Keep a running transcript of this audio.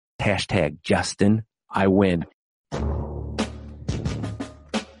Hashtag Justin, I win.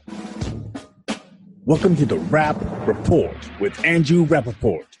 Welcome to the Rap Report with Andrew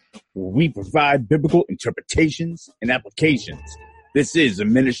Rappaport, where we provide biblical interpretations and applications. This is a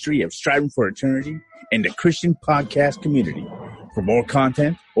ministry of Striving for Eternity and the Christian podcast community. For more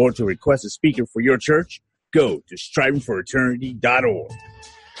content or to request a speaker for your church, go to strivingforeternity.org.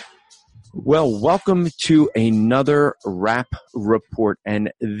 Well, welcome to another Rap Report.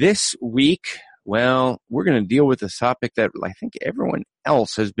 And this week, well, we're going to deal with a topic that I think everyone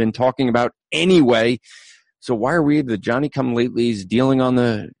else has been talking about anyway. So why are we, the Johnny-come-latelys, jumping on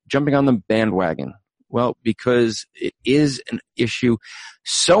the bandwagon? Well, because it is an issue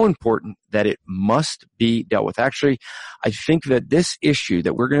so important that it must be dealt with. Actually, I think that this issue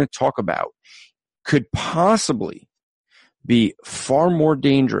that we're going to talk about could possibly be far more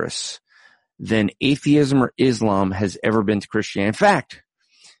dangerous than atheism or Islam has ever been to Christianity. In fact,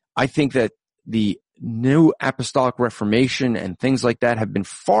 I think that the New Apostolic Reformation and things like that have been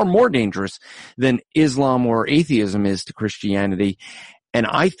far more dangerous than Islam or atheism is to Christianity. And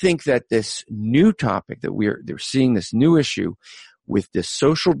I think that this new topic that they're seeing, this new issue with the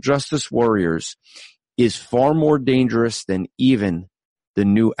social justice warriors, is far more dangerous than even the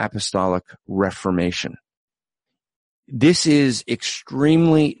New Apostolic Reformation. This is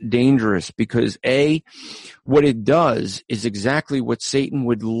extremely dangerous because what it does is exactly what Satan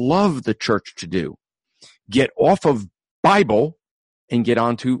would love the church to do. Get off of Bible and get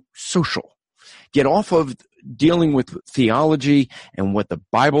onto social. Get off of dealing with theology and what the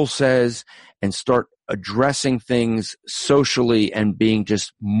Bible says and start addressing things socially and being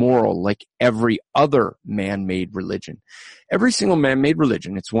just moral like every other man-made religion. Every single man-made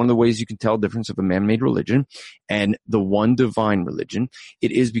religion, it's one of the ways you can tell the difference of a man-made religion and the one divine religion.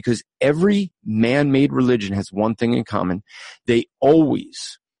 It is because every man-made religion has one thing in common. They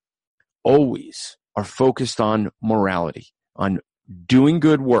always are focused on morality, on doing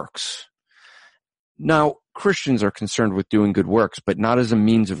good works. Now, Christians are concerned with doing good works, but not as a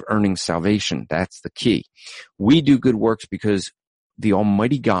means of earning salvation. That's the key. We do good works because the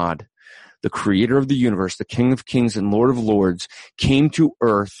Almighty God, the creator of the universe, the King of Kings and Lord of Lords, came to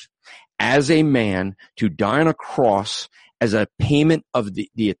earth as a man to die on a cross as a payment of the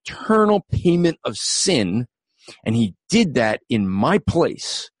eternal payment of sin. And he did that in my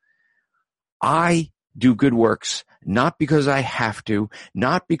place. I do good works, not because I have to,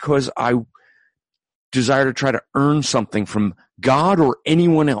 not because I desire to try to earn something from God or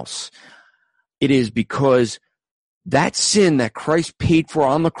anyone else. It is because that sin that Christ paid for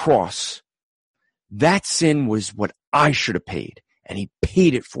on the cross, that sin was what I should have paid, and he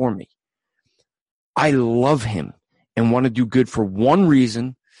paid it for me. I love him and want to do good for one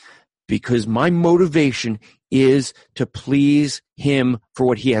reason, because my motivation is to please him for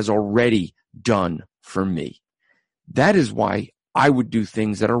what he has already done for me. That is why I would do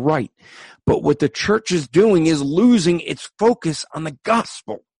things that are right. But what the church is doing is losing its focus on the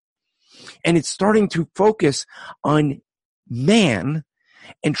gospel. And it's starting to focus on man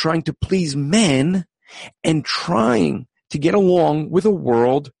and trying to please men and trying to get along with a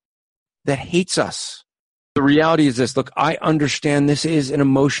world that hates us. The reality is this. Look, I understand this is an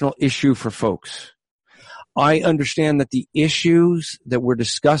emotional issue for folks. I understand that the issues that we're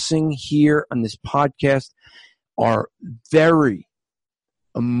discussing here on this podcast are very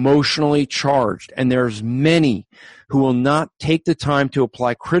emotionally charged, and there's many who will not take the time to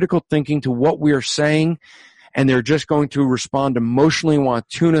apply critical thinking to what we are saying, and they're just going to respond emotionally and want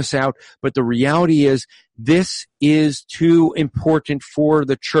to tune us out. But the reality is, this is too important for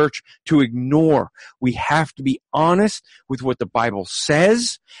the church to ignore. We have to be honest with what the Bible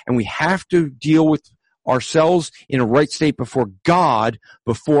says, and we have to deal with ourselves in a right state before God,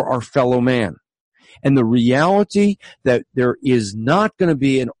 before our fellow man. And the reality that there is not going to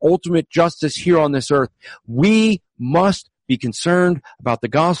be an ultimate justice here on this earth, we must be concerned about the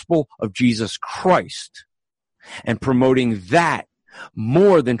gospel of Jesus Christ and promoting that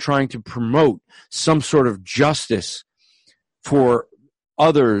more than trying to promote some sort of justice for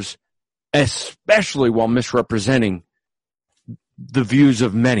others, especially while misrepresenting the views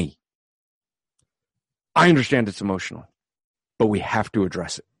of many. I understand it's emotional, but we have to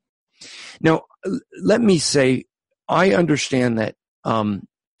address it. Now, let me say, I understand that I'm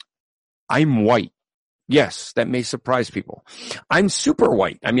white. Yes, that may surprise people. I'm super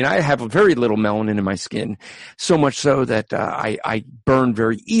white. I mean, I have very little melanin in my skin, so much so that I burn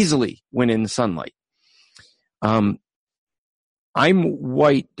very easily when in the sunlight. I'm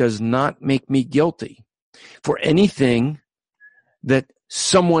white does not make me guilty for anything that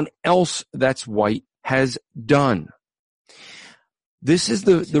someone else that's white has done. This is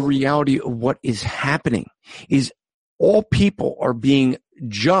the reality of what is happening, is all people are being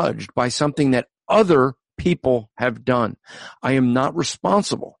judged by something that other people have done. I am not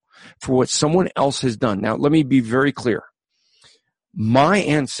responsible for what someone else has done. Now, let me be very clear. My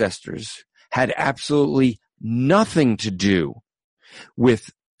ancestors had absolutely nothing to do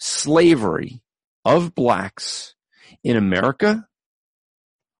with slavery of blacks in America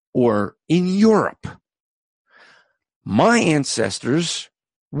or in Europe. My ancestors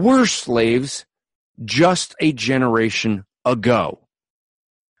were slaves just a generation ago.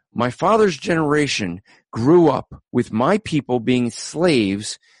 My father's generation grew up with my people being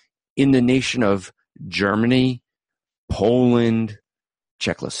slaves in the nation of Germany, Poland,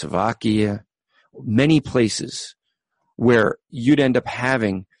 Czechoslovakia, many places where you'd end up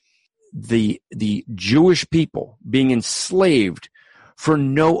having the Jewish people being enslaved for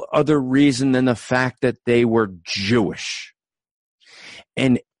no other reason than the fact that they were Jewish.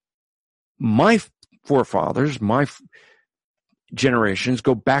 And my forefathers, my generations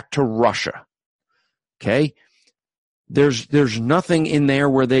go back to Russia. Okay? There's nothing in there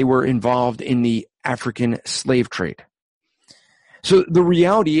where they were involved in the African slave trade. So the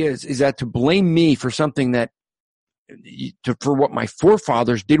reality is that to blame me for something that, for what my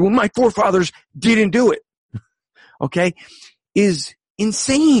forefathers did when my forefathers didn't do it, okay, is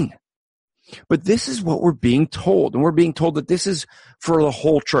insane. But this is what we're being told, and we're being told that this is for the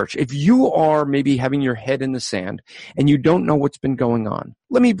whole church. If you are maybe having your head in the sand and you don't know what's been going on,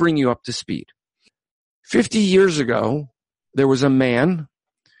 let me bring you up to speed. 50 years ago, there was a man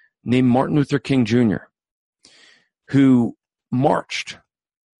named Martin Luther King Jr. who marched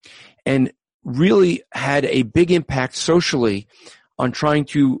and really had a big impact socially on trying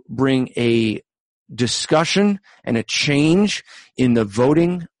to bring a discussion and a change in the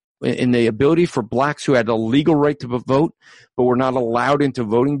voting, in the ability for blacks who had a legal right to vote but were not allowed into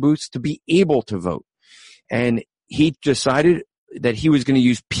voting booths to be able to vote. And he decided that he was going to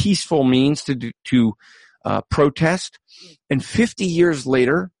use peaceful means to protest. And 50 years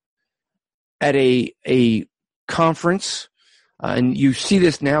later, at a conference, and you see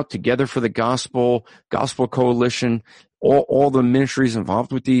this now, Together for the Gospel, Gospel Coalition, all the ministries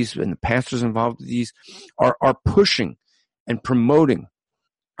involved with these and the pastors involved with these are pushing and promoting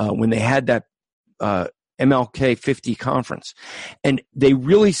when they had that MLK 50 conference. And they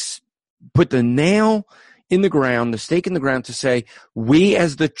really put the nail in the ground, the stake in the ground to say, we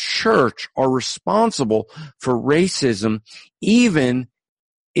as the church are responsible for racism, even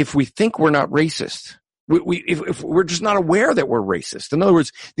if we think we're not racist. If we're just not aware that we're racist. In other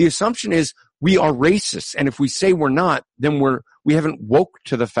words, the assumption is we are racist. And if we say we're not, then we haven't woke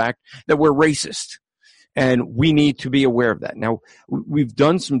to the fact that we're racist. And we need to be aware of that. Now, we've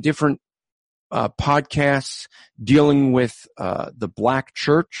done some different podcasts dealing with the black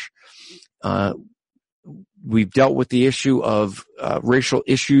church. We've dealt with the issue of racial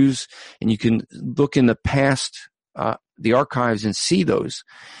issues, and you can look in the past, the archives, and see those.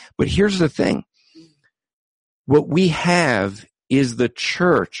 But here's the thing. What we have is the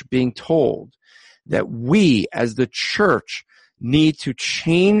church being told that we as the church need to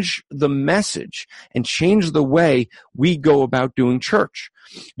change the message and change the way we go about doing church.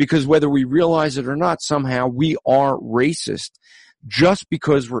 Because whether we realize it or not, somehow we are racist just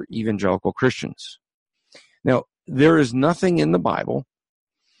because we're evangelical Christians. Now, there is nothing in the Bible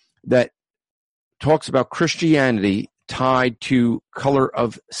that talks about Christianity tied to color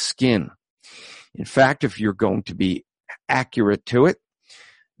of skin. In fact, if you're going to be accurate to it,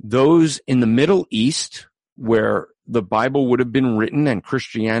 those in the Middle East, where the Bible would have been written and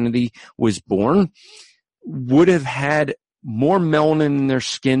Christianity was born, would have had more melanin in their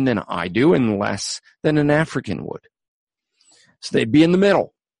skin than I do and less than an African would. So they'd be in the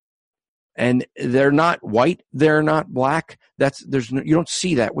middle. And they're not white, they're not black. You don't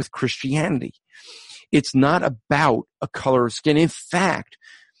see that with Christianity. It's not about a color of skin. In fact,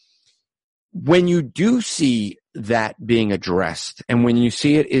 when you do see that being addressed, and when you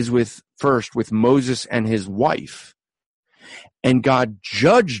see it is with Moses and his wife, and God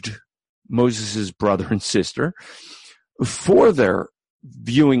judged Moses' brother and sister for their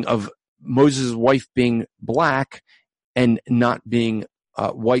viewing of Moses' wife being black and not being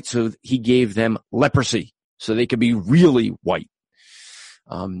white, so he gave them leprosy so they could be really white.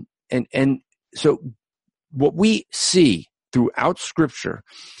 And so what we see throughout Scripture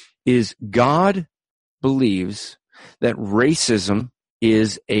is God believes that racism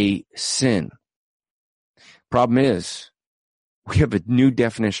is a sin. Problem is, we have a new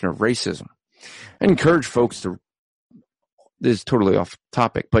definition of racism. I encourage folks to, this is totally off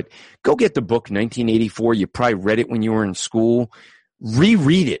topic, but go get the book 1984. You probably read it when you were in school.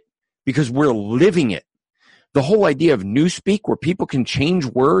 reread it because we're living it. The whole idea of newspeak, where people can change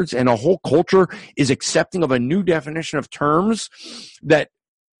words and a whole culture is accepting of a new definition of terms that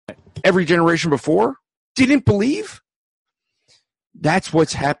every generation before didn't believe. That's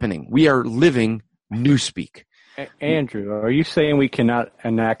what's happening. We are living newspeak. Andrew, are you saying we cannot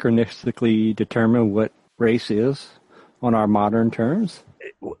anachronistically determine what race is on our modern terms?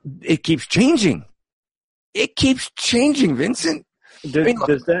 It keeps changing. It keeps changing, Vincent. Did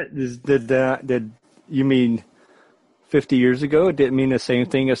you mean 50 years ago? It didn't mean the same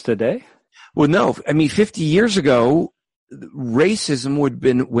thing as today? Well, no. I mean, 50 years ago, racism would have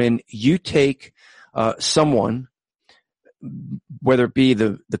been when you take someone, whether it be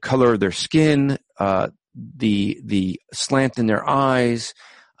the color of their skin, the slant in their eyes,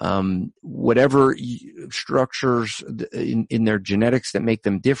 whatever structures in their genetics that make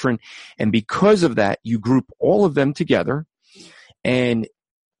them different. And because of that, you group all of them together and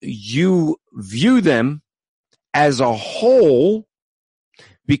you view them as a whole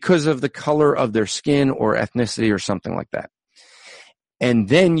because of the color of their skin or ethnicity or something like that. And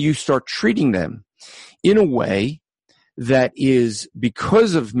then you start treating them in a way that is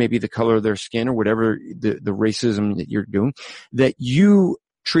because of maybe the color of their skin or whatever the racism that you're doing, that you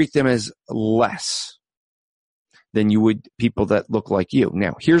treat them as less than you would people that look like you.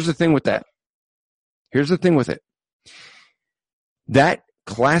 Now, here's the thing with that. Here's the thing with it. That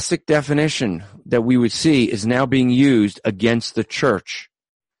classic definition that we would see is now being used against the church,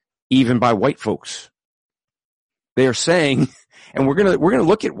 even by white folks. They are saying, and we're gonna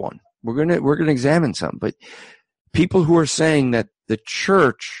look at one. We're gonna examine some, but people who are saying that the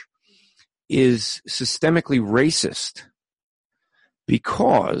church is systemically racist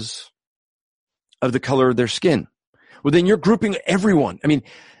because of the color of their skin. Well, then you're grouping everyone. I mean,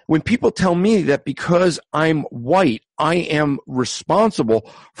 when people tell me that because I'm white, I am responsible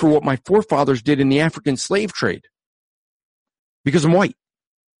for what my forefathers did in the African slave trade because I'm white.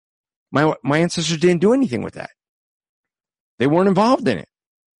 My ancestors didn't do anything with that. They weren't involved in it.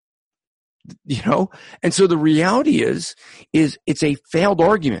 You know? And so the reality is it's a failed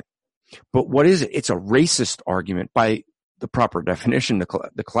argument. But what is it? It's a racist argument by the proper definition,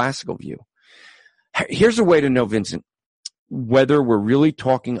 the classical view. Here's a way to know, Vincent, whether we're really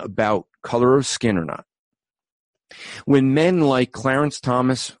talking about color of skin or not. When men like Clarence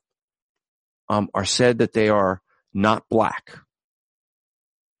Thomas are said that they are not black,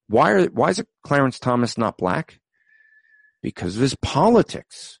 why is it Clarence Thomas not black? Because of his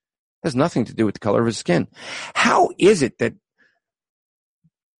politics. It has nothing to do with the color of his skin. How is it that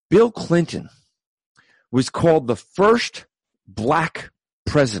Bill Clinton was called the first black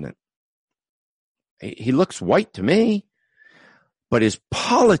president? He looks white to me, but his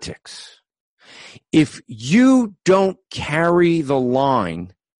politics, if you don't carry the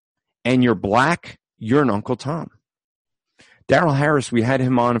line and you're black, you're an Uncle Tom. Daryl Harris, we had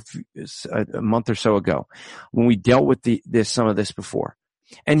him on a month or so ago when we dealt with some of this before.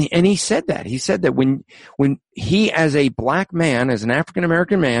 And he said that. He said that when he, as a black man, as an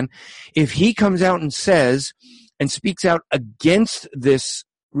African-American man, if he comes out and says and speaks out against this,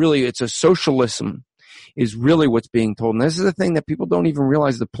 really, it's a socialism, is really what's being told. And this is the thing that people don't even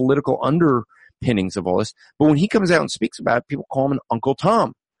realize, the political underpinnings of all this. But when he comes out and speaks about it, people call him an Uncle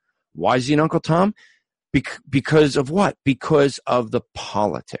Tom. Why is he an Uncle Tom? Because of what? Because of the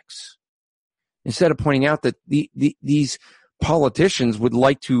politics. Instead of pointing out that these politicians would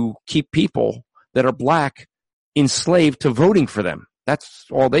like to keep people that are black enslaved to voting for them. That's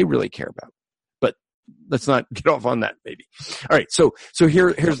all they really care about. But let's not get off on that, maybe. All right. So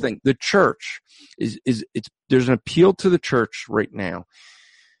here's the thing. The church there's an appeal to the church right now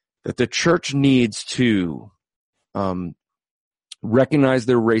that the church needs to recognize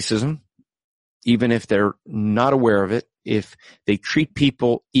their racism, even if they're not aware of it. If they treat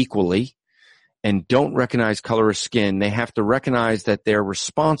people equally and don't recognize color of skin, they have to recognize that they're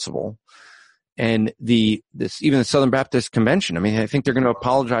responsible. And even the Southern Baptist Convention, I mean, I think they're going to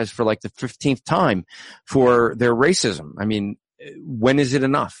apologize for like the 15th time for their racism. I mean, when is it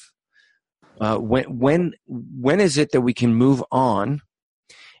enough? When is it that we can move on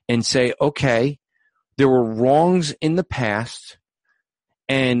and say, okay, there were wrongs in the past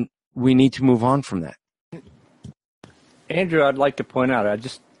and we need to move on from that? Andrew, I'd like to point out, I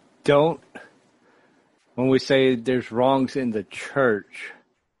just don't, when we say there's wrongs in the church,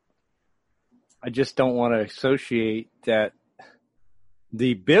 I just don't want to associate that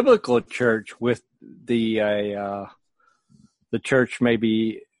the biblical church with the church,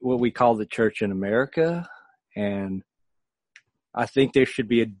 maybe what we call the church in America. And I think there should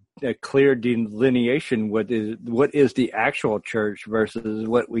be a a clear delineation what is the actual church versus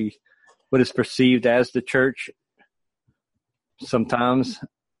what is perceived as the church sometimes,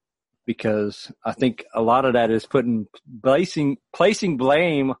 because I think a lot of that is placing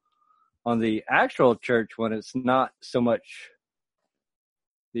blame on the actual church when it's not so much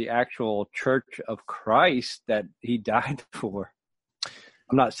the actual church of Christ that he died for.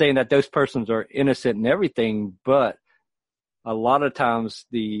 I'm not saying that those persons are innocent in everything, but a lot of times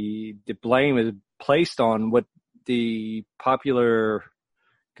the blame is placed on what the popular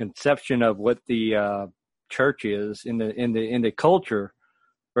conception of what the church is in the culture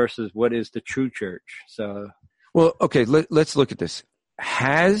versus what is the true church. So, well, okay, let's look at this.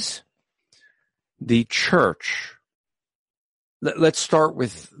 Has the church, let's start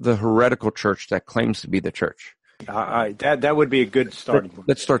with the heretical church that claims to be the church. That would be a good starting point.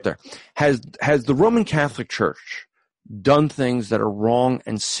 Let's start there. Has the Roman Catholic Church done things that are wrong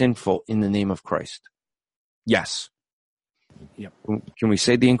and sinful in the name of Christ? Yes. Yep. Can we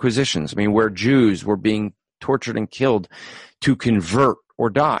say the Inquisitions? I mean, where Jews were being tortured and killed to convert or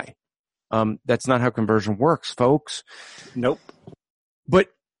die. That's not how conversion works, folks. Nope. But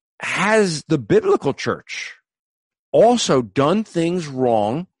has the biblical church also done things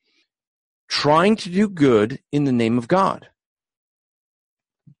wrong, trying to do good in the name of God?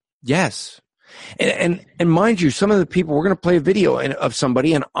 Yes. And mind you, some of the people, we're going to play a video of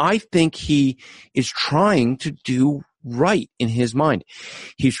somebody, and I think he is trying to do right in his mind.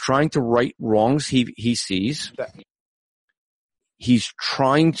 He's trying to right wrongs he sees. He's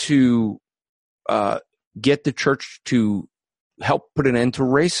trying to get the church to help put an end to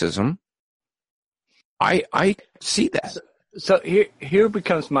racism. I see that. So here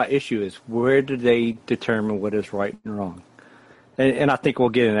becomes my issue: is where do they determine what is right and wrong? And I think we'll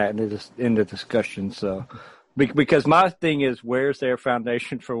get in the discussion. So, because my thing is, where's their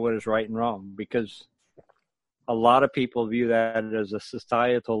foundation for what is right and wrong? Because a lot of people view that as a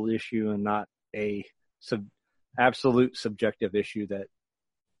societal issue and not a absolute subjective issue that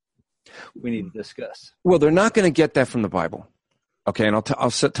we need to discuss. Well, they're not going to get that from the Bible. Okay, and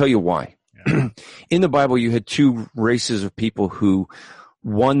I'll tell you why. Yeah. In the Bible, you had two races of people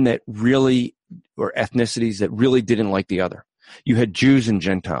one that really, or ethnicities that really didn't like the other. You had Jews and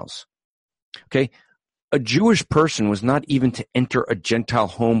Gentiles. Okay? A Jewish person was not even to enter a Gentile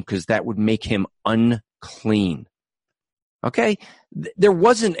home because that would make him unclean. Okay? There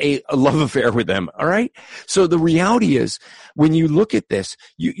wasn't a love affair with them, all right? So the reality is, when you look at this,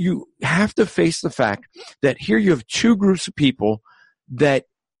 you have to face the fact that here you have two groups of people that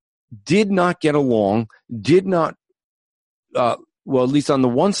did not get along, did not, well, at least on the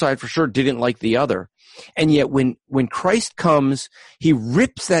one side for sure, didn't like the other. And yet when Christ comes, he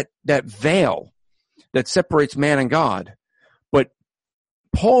rips that veil that separates man and God. But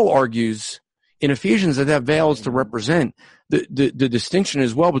Paul argues in Ephesians that veil is to represent the distinction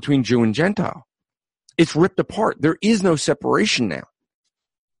as well between Jew and Gentile. It's ripped apart. There is no separation now.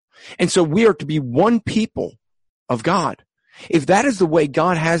 And so we are to be one people of God. If that is the way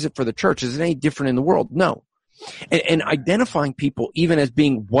God has it for the church, is it any different in the world? No. And identifying people even as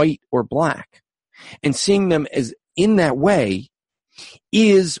being white or black and seeing them as in that way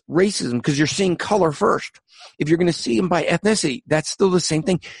is racism, because you're seeing color first. If you're going to see them by ethnicity, that's still the same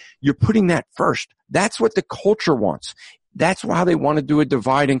thing. You're putting that first. That's what the culture wants. That's how they want to do a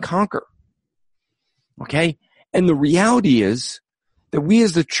divide and conquer. Okay? And the reality is that we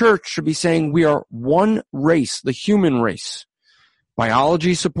as the church should be saying we are one race, the human race.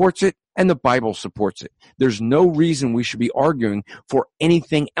 Biology supports it, and the Bible supports it. There's no reason we should be arguing for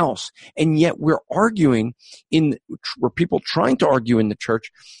anything else. And yet we're arguing where people trying to argue in the church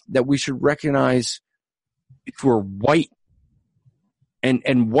that we should recognize if we're white,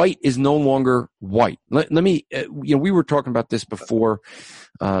 and white is no longer white. Let me, we were talking about this before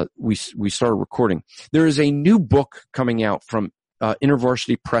we started recording. There is a new book coming out from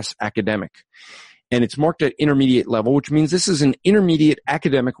InterVarsity Press Academic. And it's marked at intermediate level, which means this is an intermediate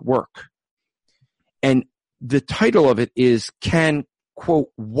academic work. And the title of it is, Can, quote,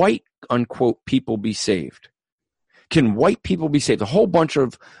 white, unquote, people be saved? Can white people be saved? A whole bunch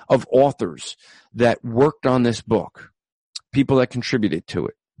of authors that worked on this book, people that contributed to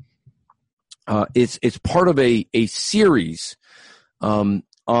it. It's part of a series on,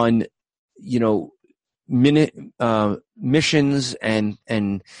 missions,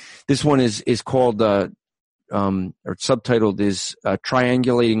 and this one is called or subtitled is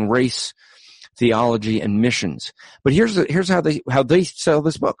Triangulating Race, Theology, and Missions. But here's how they sell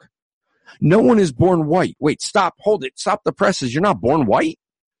this book. No one is born white. Wait, hold it, stop the presses. You're not born white.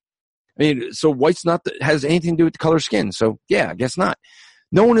 I mean, so white's has anything to do with the color of skin. So yeah, I guess not.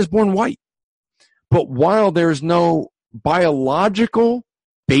 No one is born white. But while there's no biological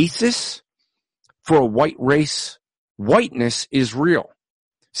basis for a white race, whiteness is real.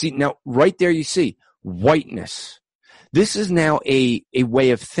 See, now right there you see whiteness. This is now a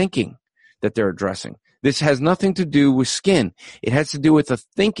way of thinking that they're addressing. This has nothing to do with skin. It has to do with the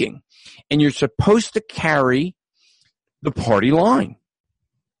thinking. And you're supposed to carry the party line.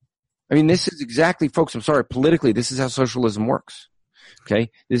 I mean, this is exactly, folks, I'm sorry, politically, this is how socialism works. Okay?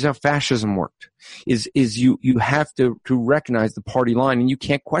 This is how fascism worked. Is you have to recognize the party line, and you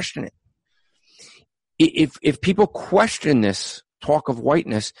can't question it. If people question this talk of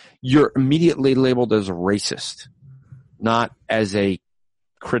whiteness, you're immediately labeled as a racist, not as a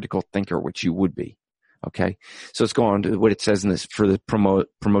critical thinker, which you would be. Okay? So let's go on to what it says in this for the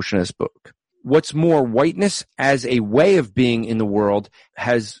promotion of this book. What's more, whiteness as a way of being in the world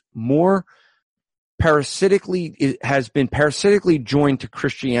has been parasitically joined to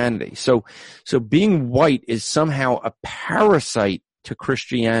Christianity. So being white is somehow a parasite to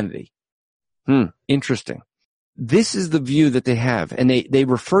Christianity. Interesting. This is the view that they have, and they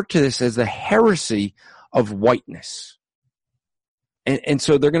refer to this as the heresy of whiteness. And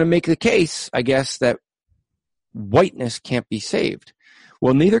so they're going to make the case, I guess, that whiteness can't be saved.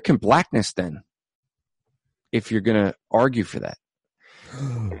 Well, neither can blackness then, if you're going to argue for that.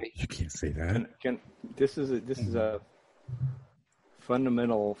 You can't say that. This is a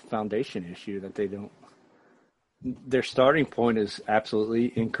fundamental foundation issue that they don't. Their starting point is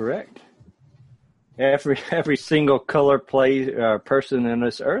absolutely incorrect. Every single color person in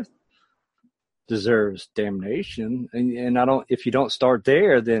this earth deserves damnation, and I don't. If you don't start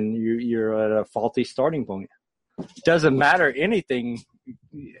there, then you're at a faulty starting point. It doesn't matter anything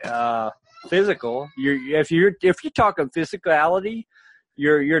physical. If you're talking physicality,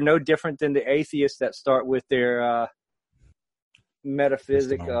 you're no different than the atheists that start with their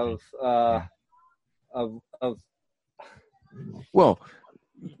metaphysic of the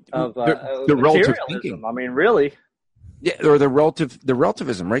relative thinking. I mean, really. Yeah, or the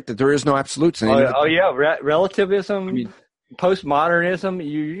relativism, right? That there is no absolutes. Relativism. I mean, postmodernism.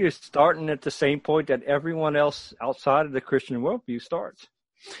 You're starting at the same point that everyone else outside of the Christian worldview starts.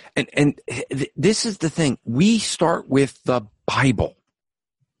 And this is the thing. We start with the Bible.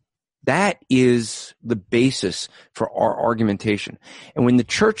 That is the basis for our argumentation. And when the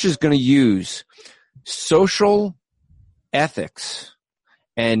church is going to use social ethics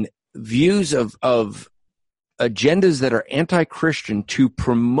and views of agendas that are anti-Christian to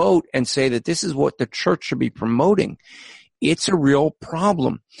promote and say that this is what the church should be promoting, it's a real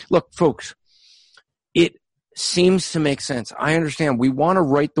problem. Look, folks, it seems to make sense. I understand. We want to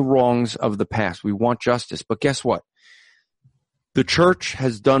right the wrongs of the past. We want justice. But guess what? The church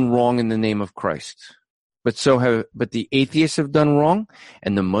has done wrong in the name of Christ. But the atheists have done wrong,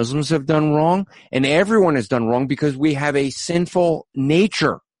 and the Muslims have done wrong, and everyone has done wrong because we have a sinful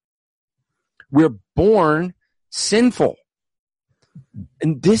nature. We're born sinful.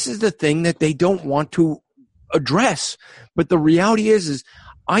 And this is the thing that they don't want to address. But the reality is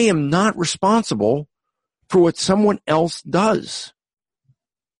I am not responsible for what someone else does.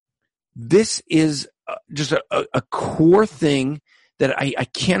 This is just a core thing that I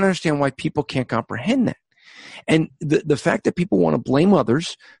can't understand why people can't comprehend that. And the fact that people want to blame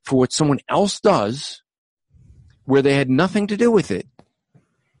others for what someone else does where they had nothing to do with it,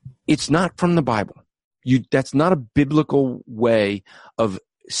 it's not from the Bible. That's not a biblical way of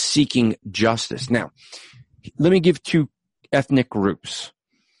seeking justice. Now, let me give two ethnic groups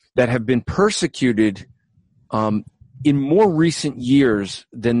that have been persecuted in more recent years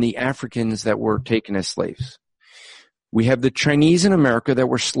than the Africans that were taken as slaves. We have the Chinese in America that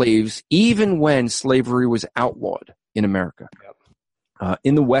were slaves even when slavery was outlawed in America. Yep.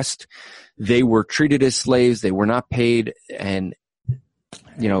 In the West, they were treated as slaves. They were not paid, and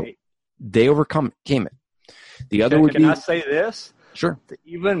they overcame it. The other would be. Can I say this? Sure.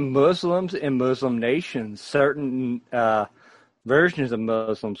 Even Muslims in Muslim nations, certain versions of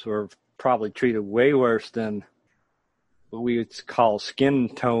Muslims were probably treated way worse than what we would call skin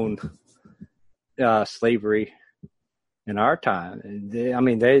tone slavery in our time.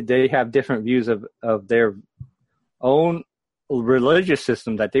 They have different views of their own religious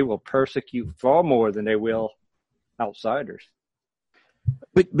system that they will persecute far more than they will outsiders.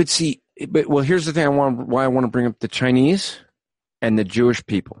 But here's the thing. Why I want to bring up the Chinese and the Jewish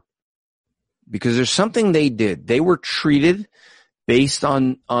people, because there's something they did. They were treated based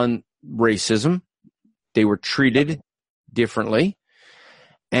on racism. They were treated differently,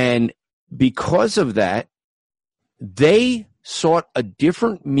 and because of that, they sought a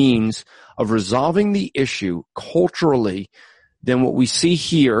different means of resolving the issue culturally than what we see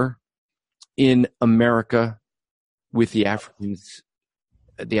here in America with the African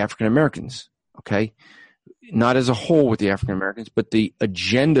Americans. Okay. Not as a whole with the African Americans, but the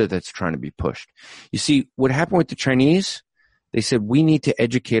agenda that's trying to be pushed. You see, what happened with the Chinese, they said, we need to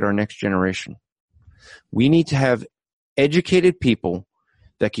educate our next generation. We need to have educated people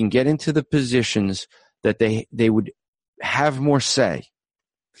that can get into the positions that they would have more say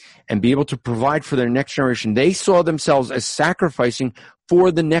and be able to provide for their next generation. They saw themselves as sacrificing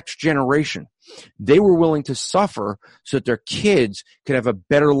for the next generation. They were willing to suffer so that their kids could have a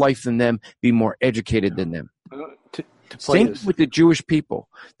better life than them, be more educated than them. Same with the Jewish people.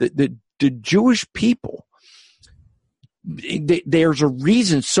 The Jewish people, there's a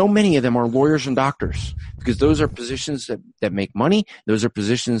reason so many of them are lawyers and doctors, because those are positions that make money. Those are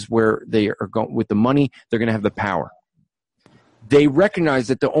positions where they are going with the money, they're going to have the power. They recognize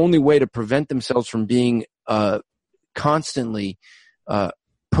that the only way to prevent themselves from being constantly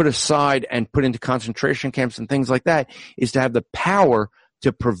put aside and put into concentration camps and things like that is to have the power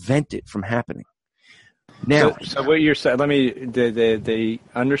to prevent it from happening. Now, so what you're saying, they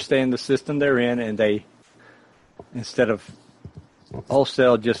understand the system they're in, and they, instead of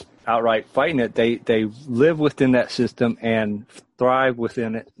wholesale just outright fighting it, they live within that system and thrive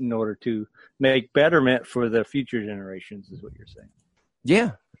within it in order to make betterment for the future generations, is what you're saying.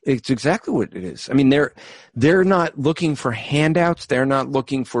 Yeah, it's exactly what it is. I mean, they're not looking for handouts. They're not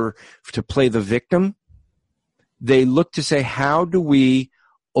looking to play the victim. They look to say, how do we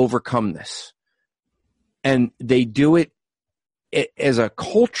overcome this? And they do it as a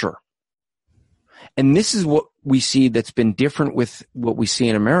culture. And this is what we see that's been different with what we see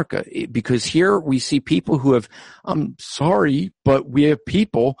in America, because here we see people who have, I'm sorry, but we have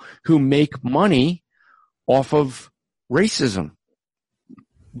people who make money off of racism.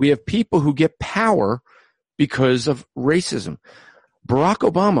 We have people who get power because of racism. Barack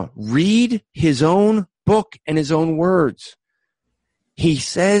Obama, read his own book and his own words. He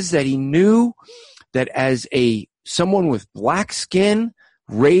says that he knew that as someone with black skin,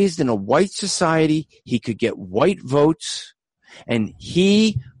 raised in a white society, he could get white votes, and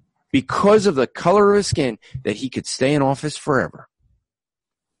because of the color of his skin, that he could stay in office forever.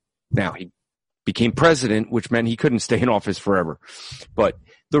 Now, he became president, which meant he couldn't stay in office forever. But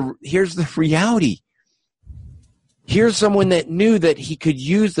here's the reality. Here's someone that knew that he could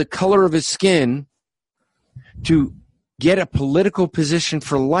use the color of his skin to get a political position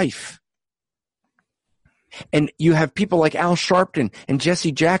for life. And you have people like Al Sharpton and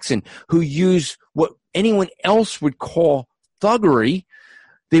Jesse Jackson who use what anyone else would call thuggery.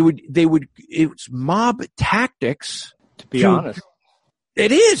 It's mob tactics. To be honest.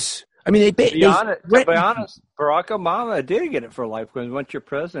 It is. I mean, to be honest, Barack Obama did get it for life, because once you're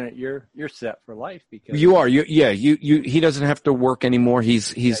president, you're set for life. Because you are. He doesn't have to work anymore.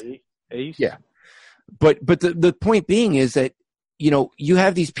 He's yeah. But the point being is that, you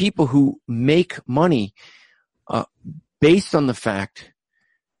have these people who make money based on the fact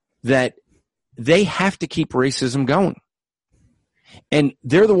that they have to keep racism going. And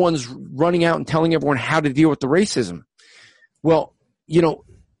they're the ones running out and telling everyone how to deal with the racism. Well,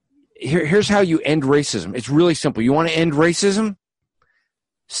 here's how you end racism. It's really simple. You want to end racism?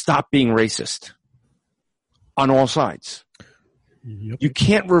 Stop being racist on all sides. Yep. You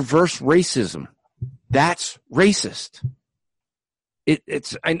can't reverse racism. That's racist.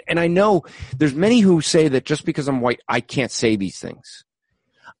 And I know there's many who say that just because I'm white, I can't say these things.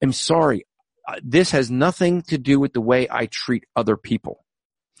 I'm sorry. This has nothing to do with the way I treat other people.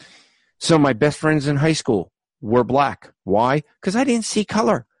 Some of my best friends in high school were black. Why? Because I didn't see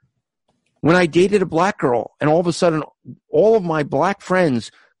color. When I dated a black girl, and all of a sudden all of my black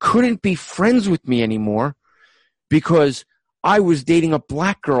friends couldn't be friends with me anymore because I was dating a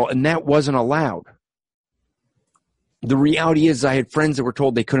black girl and that wasn't allowed. The reality is I had friends that were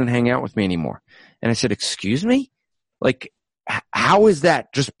told they couldn't hang out with me anymore. And I said, excuse me? Like, how is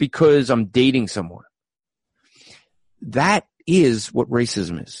that just because I'm dating someone? That is what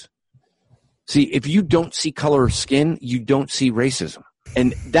racism is. See, if you don't see color of skin, you don't see racism.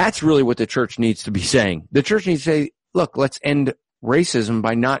 And that's really what the church needs to be saying. The church needs to say, look, let's end racism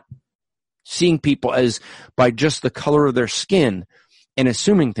by not seeing people by just the color of their skin and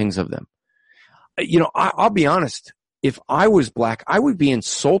assuming things of them. I'll be honest. If I was black, I would be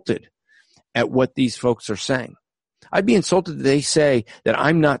insulted at what these folks are saying. I'd be insulted that they say that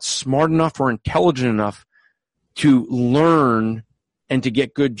I'm not smart enough or intelligent enough to learn and to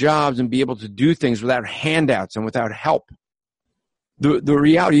get good jobs and be able to do things without handouts and without help. The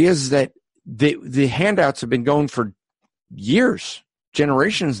reality is that the handouts have been going for years,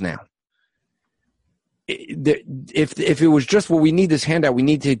 generations now. if it was just, well, we need this handout, we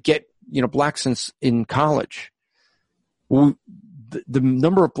need to get, blacks in college. Well, the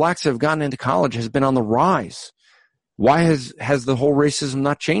number of blacks that have gotten into college has been on the rise. Why has the whole racism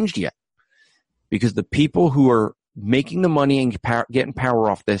not changed yet? Because the people who are making the money and getting power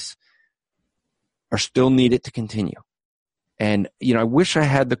off this are still needed to continue. And, I wish I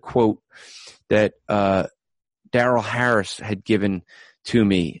had the quote that Daryl Harris had given to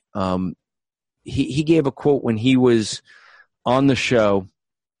me. He gave a quote when he was on the show,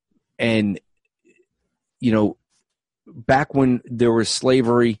 and, back when there was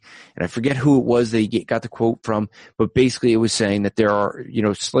slavery, and I forget who it was that he got the quote from, but basically it was saying that there are,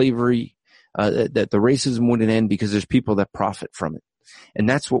 slavery, that the racism wouldn't end because there's people that profit from it. And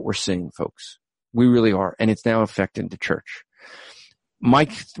that's what we're seeing, folks. We really are. And it's now affecting the church. My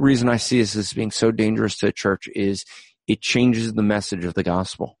reason I see this as being so dangerous to the church is it changes the message of the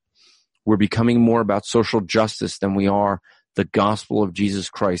gospel. We're becoming more about social justice than we are the gospel of Jesus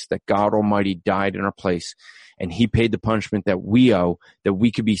Christ, that God Almighty died in our place, and he paid the punishment that we owe, that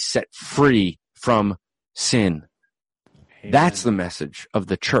we could be set free from sin. Amen. That's the message of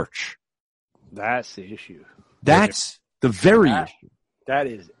the church. That's the issue. That's the very issue. That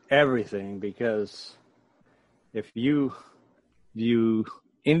is everything, because if you view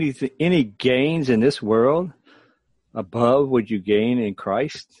any gains in this world above what you gain in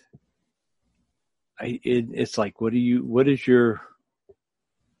Christ, it's like, what is your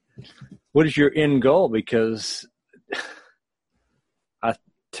end goal? Because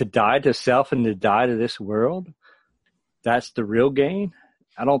to die to self and to die to this world, that's the real gain.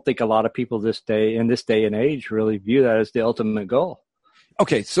 I don't think a lot of people in this day and age really view that as the ultimate goal.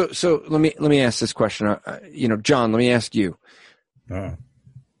 Okay, so let me ask this question. John, let me ask you.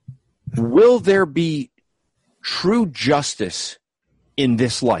 Will there be true justice in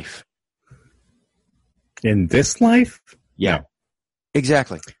this life? In this life? Yeah. No.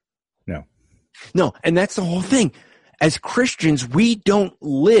 Exactly. No, and that's the whole thing. As Christians, we don't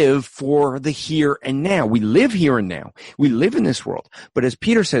live for the here and now. We live here and now. We live in this world. But as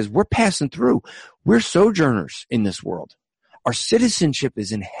Peter says, we're passing through. We're sojourners in this world. Our citizenship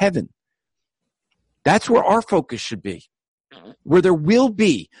is in heaven. That's where our focus should be, where there will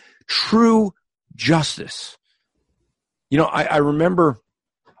be true justice. I remember,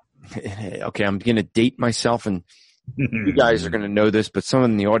 okay, I'm going to date myself, and you guys are going to know this, but some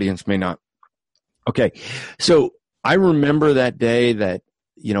in the audience may not. Okay, so I remember that day that,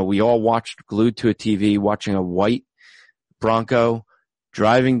 we all watched glued to a TV, watching a white Bronco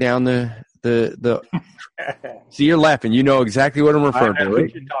driving down the see, you're laughing. You know exactly what I'm referring to, right?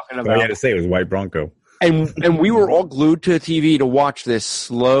 What you're talking about. All you had to say was white Bronco. And we were all glued to the TV to watch this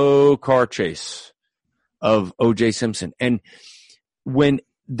slow car chase of O.J. Simpson. And when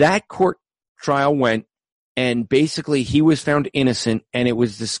that court trial went, and basically he was found innocent, and it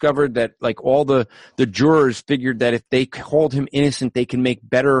was discovered that, like, all the jurors figured that if they called him innocent, they can make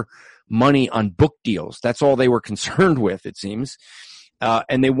better money on book deals. That's all they were concerned with, it seems.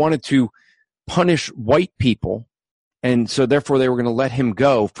 And they wanted to punish white people. And so therefore they were going to let him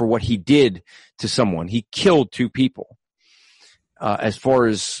go for what he did to someone. He killed 2 people. As far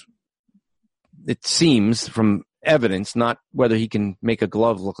as it seems from evidence, not whether he can make a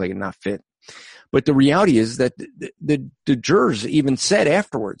glove look like it not fit. But the reality is that the jurors even said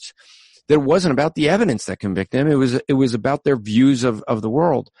afterwards that it wasn't about the evidence that convicted him. It was about their views of the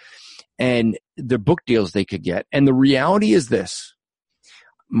world and the book deals they could get. And the reality is this.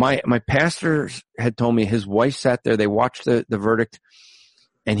 My pastor had told me his wife sat there, they watched the verdict,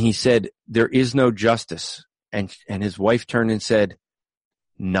 and he said, there is no justice. And his wife turned and said,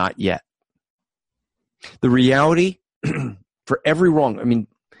 not yet. The reality for every wrong,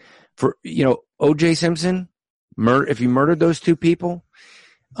 for, O.J. Simpson, if he murdered those 2 people,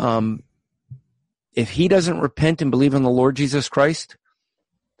 if he doesn't repent and believe in the Lord Jesus Christ,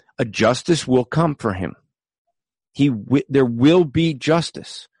 a justice will come for him. There will be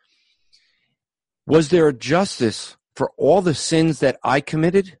justice. Was there a justice for all the sins that I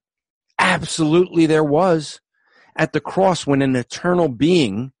committed? Absolutely there was. At the cross, when an eternal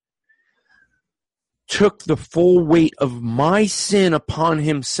being took the full weight of my sin upon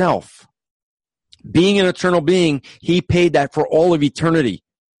himself. Being an eternal being, he paid that for all of eternity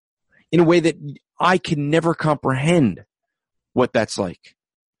in a way that I can never comprehend what that's like.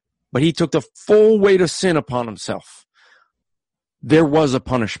 But he took the full weight of sin upon himself. There was a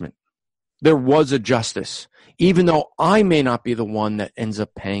punishment. There was a justice. Even though I may not be the one that ends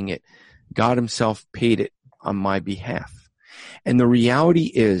up paying it, God himself paid it on my behalf. And the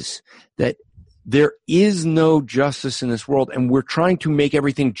reality is that there is no justice in this world, and we're trying to make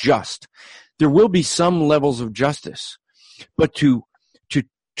everything just. there will be some levels of justice. But to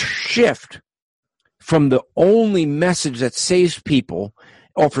shift from the only message that saves people,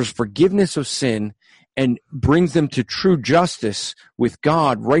 offers forgiveness of sin, and brings them to true justice with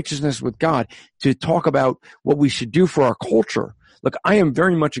God, righteousness with God, to talk about what we should do for our culture. Look, I am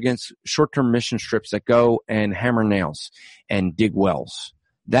very much against short-term mission trips that go and hammer nails and dig wells.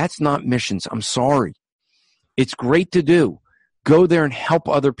 That's not missions. I'm sorry. It's great to do. Go there and help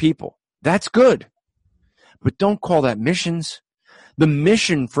other people. That's good. But don't call that missions. The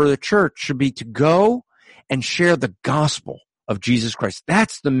mission for the church should be to go and share the gospel of Jesus Christ.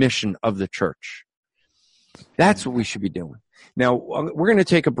 That's the mission of the church. That's what we should be doing. Now, we're going to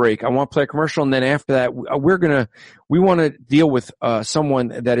take a break. I want to play a commercial, and then after that, we want to deal with someone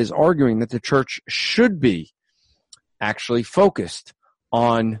that is arguing that the church should be actually focused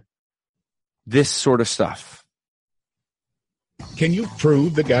on this sort of stuff. Can you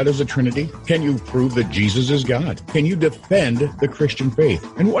prove that God is a Trinity? Can you prove that Jesus is God? Can you defend the Christian faith?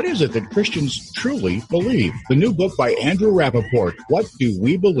 And what is it that Christians truly believe? The new book by Andrew Rappaport, What Do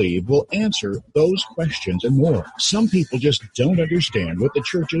We Believe?, will answer those questions and more. Some people just don't understand what the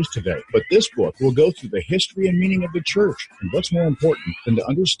church is today, but this book will go through the history and meaning of the church. And what's more important than to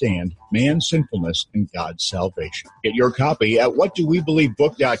understand man's sinfulness and God's salvation? Get your copy at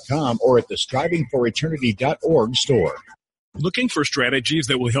whatdowebelievebook.com or at the strivingforeternity.org store. Looking for strategies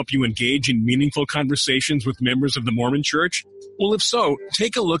that will help you engage in meaningful conversations with members of the Mormon Church? Well, if so,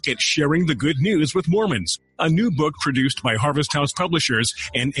 take a look at Sharing the Good News with Mormons, a new book produced by Harvest House Publishers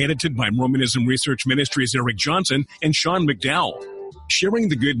and edited by Mormonism Research Ministries' Eric Johnson and Sean McDowell. Sharing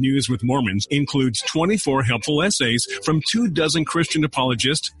the Good News with Mormons includes 24 helpful essays from 24 Christian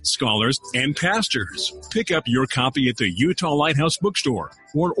apologists, scholars, and pastors. Pick up your copy at the Utah Lighthouse Bookstore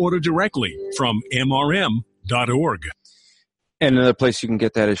or order directly from mrm.org. And another place you can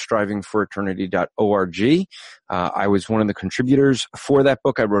get that is strivingforeternity.org. I was one of the contributors for that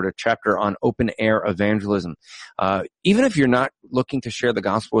book. I wrote a chapter on open air evangelism. Even if you're not looking to share the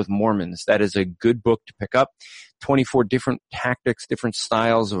gospel with Mormons, that is a good book to pick up. 24 different tactics, different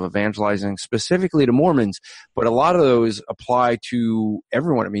styles of evangelizing specifically to Mormons, but a lot of those apply to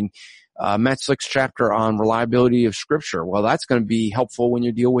everyone. I mean, Matt Slick's chapter on reliability of Scripture. Well, that's going to be helpful when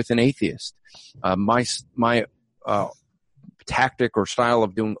you deal with an atheist. My tactic or style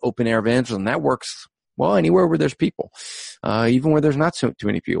of doing open air evangelism, that works well anywhere where there's people, even where there's not too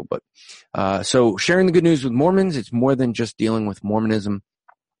many people. But so sharing the good news with Mormons, it's more than just dealing with Mormonism.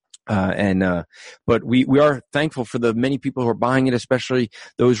 But we are thankful for the many people who are buying it, especially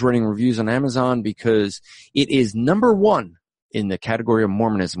those writing reviews on Amazon, because it is number one in the category of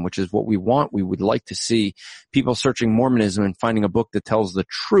Mormonism, which is what we want. We would like to see people searching Mormonism and finding a book that tells the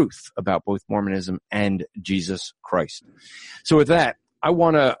truth about both Mormonism and Jesus Christ. So with that, I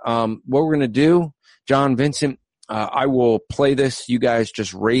want to, what we're going to do, John, Vincent, I will play this. You guys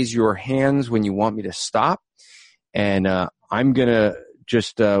just raise your hands when you want me to stop. And, I'm going to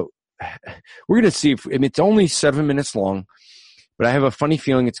just, we're going to see if, I mean, it's only 7 minutes long, but I have a funny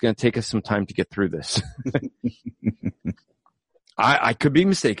feeling it's going to take us some time to get through this. I could be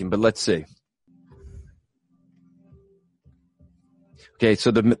mistaken, but let's see. Okay, so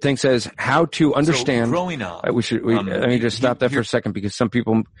the thing says how to understand. So growing up, let me just stop that for a second, because some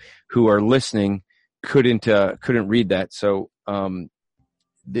people who are listening couldn't read that. So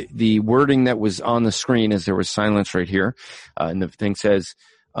the wording that was on the screen, as there was silence right here, and the thing says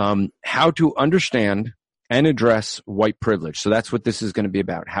how to understand and address white privilege. So that's what this is going to be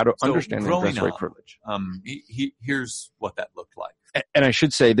about, how to understand and address white privilege. Here's what that looked like. And I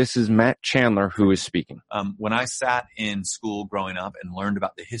should say, this is Matt Chandler who is speaking. When I sat in school growing up and learned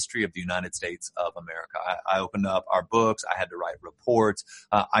about the history of the United States of America, I opened up our books. I had to write reports.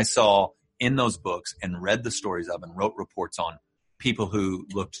 I saw in those books and read the stories of and wrote reports on people who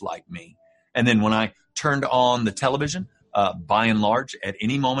looked like me. And then when I turned on the television, by and large, at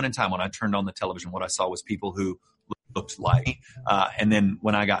any moment in time when I turned on the television, what I saw was people who looked like me. And then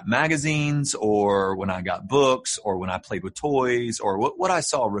when I got magazines or when I got books or when I played with toys, or what I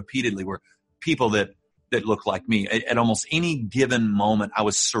saw repeatedly were people that looked like me. At almost any given moment, I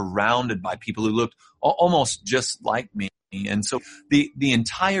was surrounded by people who looked almost just like me. And so the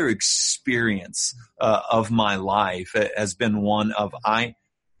entire experience of my life has been one of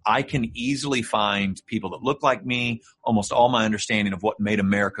I can easily find people that look like me. Almost all my understanding of what made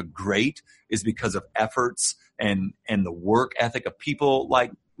America great is because of efforts and the work ethic of people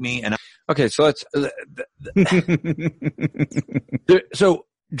like me. And okay, so let's. So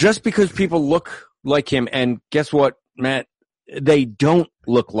just because people look like him, and guess what, Matt? They don't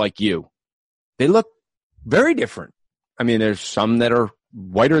look like you. They look very different. I mean, there's some that are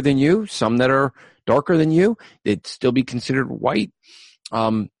whiter than you, some that are darker than you. They'd still be considered white.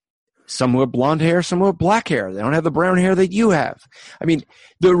 Some who have blonde hair, some who have black hair. They don't have the brown hair that you have. I mean,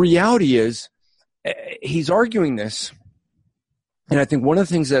 the reality is he's arguing this. And I think one of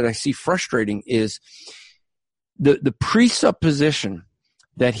the things that I see frustrating is the presupposition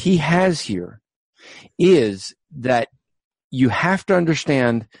that he has here is that you have to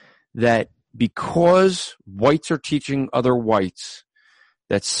understand that because whites are teaching other whites,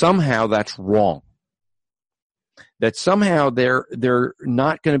 that somehow that's wrong. That somehow they're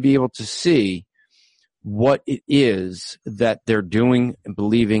not going to be able to see what it is that they're doing and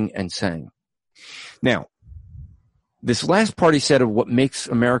believing and saying. Now, this last part he said of what makes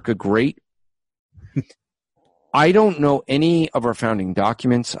America great, I don't know any of our founding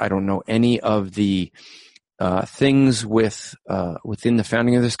documents. I don't know any of the things within the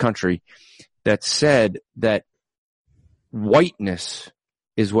founding of this country that said that whiteness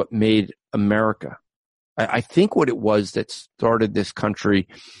is what made America. I think what it was that started this country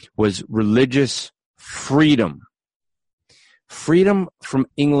was religious freedom. Freedom from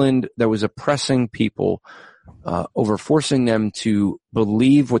England that was oppressing people, over forcing them to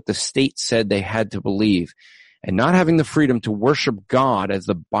believe what the state said they had to believe, and not having the freedom to worship God as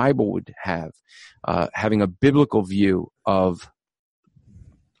the Bible would have, having a biblical view of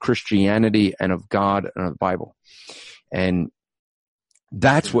Christianity and of God and of the Bible. And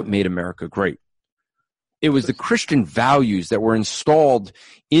that's what made America great. It was the Christian values that were installed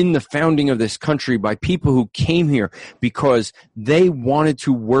in the founding of this country by people who came here because they wanted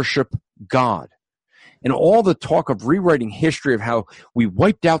to worship God. And all the talk of rewriting history of how we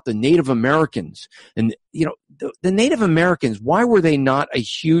wiped out the Native Americans. And, you know, the Native Americans, why were they not a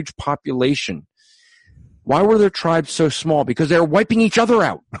huge population? Why were their tribes so small? Because they were wiping each other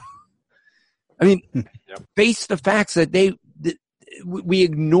out. I mean, face the facts that we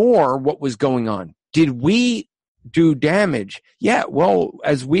ignore what was going on. Did we do damage? Yeah, well,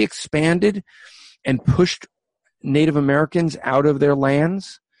 as we expanded and pushed Native Americans out of their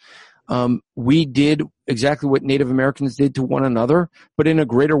lands, we did exactly what Native Americans did to one another, but in a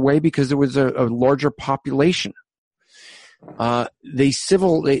greater way because there was a larger population. They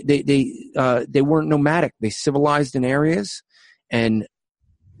weren't nomadic. They civilized in areas, and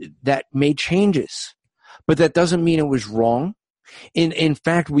that made changes. But that doesn't mean it was wrong. In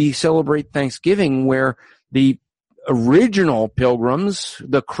fact, we celebrate Thanksgiving where the original pilgrims,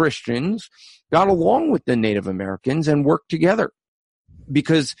 the Christians, got along with the Native Americans and worked together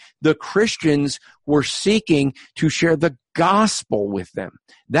because the Christians were seeking to share the gospel with them.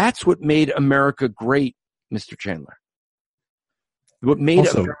 That's what made America great, Mr. Chandler. What made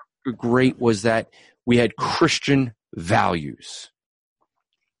America great was that we had Christian values.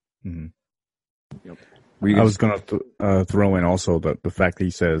 Mm-hmm. Yep. I was going to throw in also the fact that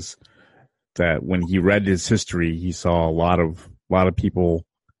he says that when he read his history, he saw a lot of people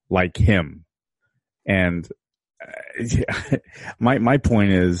like him, and my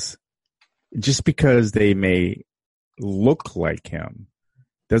point is, just because they may look like him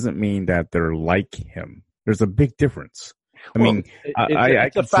doesn't mean that they're like him. There's a big difference. I mean,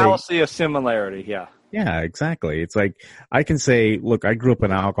 it's a fallacy of similarity. Yeah. Yeah, exactly. It's like I can say, look, I grew up in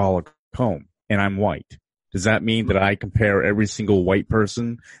an alcoholic home and I'm white. Does that mean that I compare every single white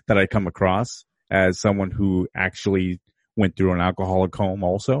person that I come across as someone who actually went through an alcoholic home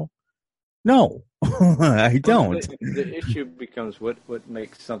also? No, I don't. The issue becomes what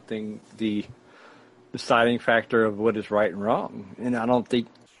makes something the deciding factor of what is right and wrong. And I don't think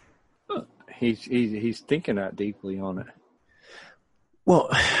he's thinking that deeply on it. Well,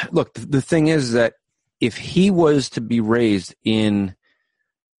 look, the thing is that if he was to be raised in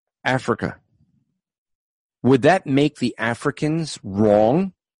Africa, would that make the Africans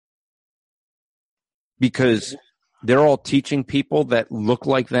wrong? Because they're all teaching people that look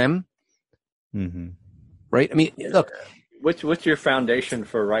like them? Mm-hmm. Right? I mean, look. What's your foundation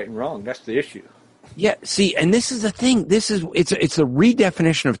for right and wrong? That's the issue. Yeah, see, and this is the thing. It's a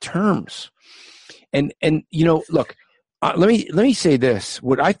redefinition of terms. And you know, look, let me say this.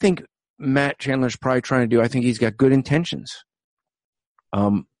 What I think Matt Chandler's probably trying to do, I think he's got good intentions.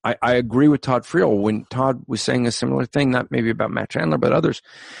 I agree with Todd Friel when Todd was saying a similar thing, not maybe about Matt Chandler, but others.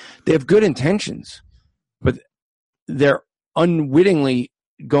 They have good intentions, but they're unwittingly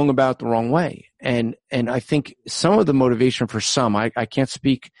going about the wrong way. And I think some of the motivation for some, I can't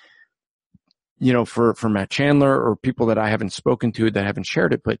speak, you know, for Matt Chandler or people that I haven't spoken to that haven't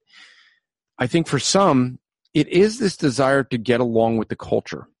shared it, but I think for some, it is this desire to get along with the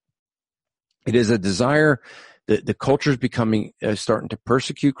culture. It is a desire The culture is becoming starting to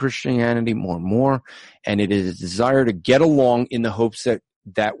persecute Christianity more and more, and it is a desire to get along in the hopes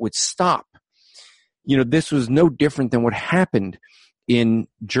that would stop. This was no different than what happened in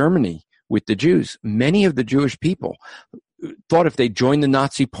Germany with the Jews. Many of the Jewish people thought if they joined the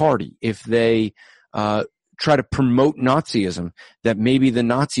Nazi party, if they try to promote Nazism, that maybe the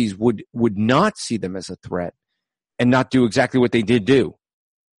Nazis would not see them as a threat and not do exactly what they did do.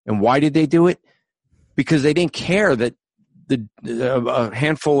 And why did they do it? Because they didn't care that a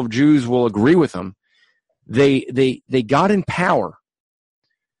handful of Jews will agree with them. They got in power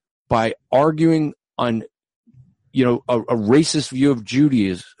by arguing on, a racist view of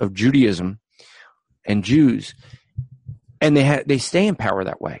Judaism and Jews, and they stay in power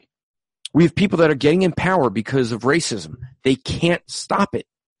that way. We have people that are getting in power because of racism. They can't stop it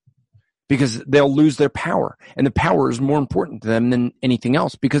because they'll lose their power, and the power is more important to them than anything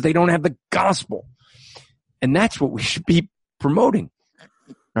else because they don't have the gospel. And that's what we should be promoting.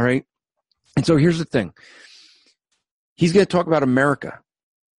 All right. And so here's the thing. He's going to talk about America.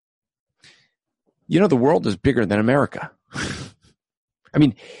 The world is bigger than America. I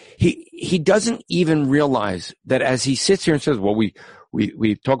mean, he doesn't even realize that as he sits here and says, well,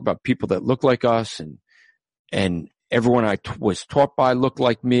 we talk about people that look like us and everyone I was taught by looked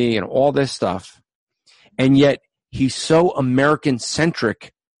like me and all this stuff. And yet he's so American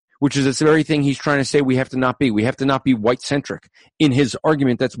centric, which is this very thing he's trying to say we have to not be. We have to not be white-centric. In his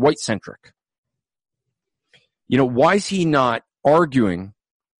argument, that's white-centric. Why is he not arguing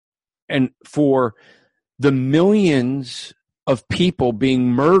and for the millions of people being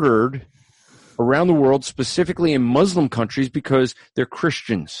murdered around the world, specifically in Muslim countries, because they're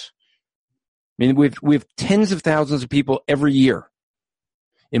Christians? I mean, we have tens of thousands of people every year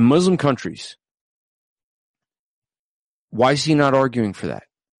in Muslim countries. Why is he not arguing for that?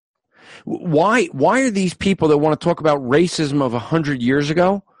 Why are these people that want to talk about racism of 100 years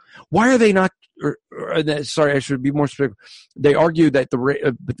ago, why are they not, sorry, I should be more specific. They argue that the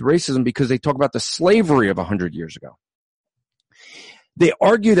racism because they talk about the slavery of 100 years ago. They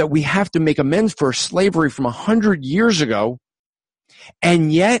argue that we have to make amends for slavery from 100 years ago,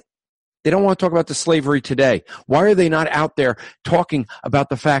 and yet they don't want to talk about the slavery today. Why are they not out there talking about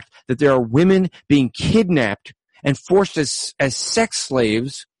the fact that there are women being kidnapped and forced as sex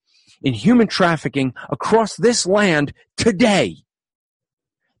slaves in human trafficking across this land today?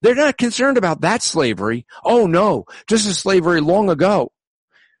 They're not concerned about that slavery. Oh no, just a slavery long ago.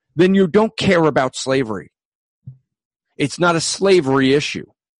 Then you don't care about slavery. It's not a slavery issue.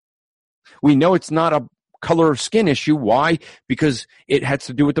 We know it's not a color of skin issue. Why? Because it has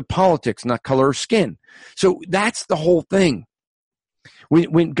to do with the politics, not color of skin. So that's the whole thing.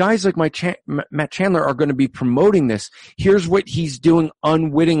 When guys like Matt Chandler are going to be promoting this, here's what he's doing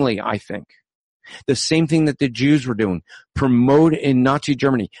unwittingly, I think. The same thing that the Jews were doing, promote in Nazi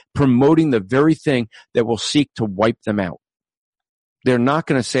Germany, promoting the very thing that will seek to wipe them out. They're not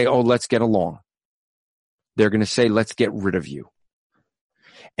going to say, oh, let's get along. They're going to say, let's get rid of you.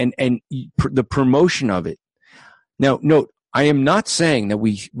 And the promotion of it. Now, note, I am not saying that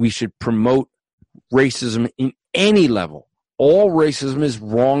we should promote racism in any level. All racism is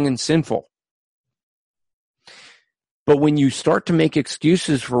wrong and sinful. But when you start to make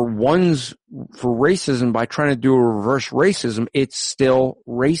excuses for racism by trying to do a reverse racism, it's still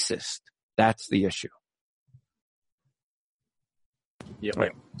racist. That's the issue. Yep.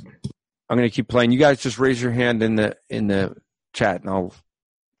 Right. I'm going to keep playing. You guys just raise your hand in the chat, and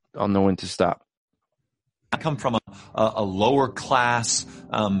I'll know when to stop. I come from a lower class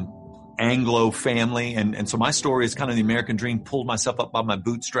Anglo family, and so my story is kind of the American dream. Pulled myself up by my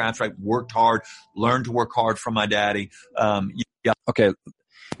bootstraps, right? Worked hard, learned to work hard from my daddy. Okay.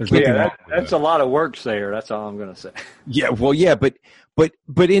 That's a lot of works there. That's all I'm going to say. Yeah, well, yeah, but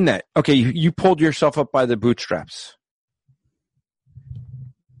in that, okay, you pulled yourself up by the bootstraps.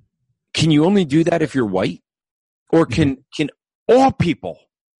 Can you only do that if you're white? Or can all people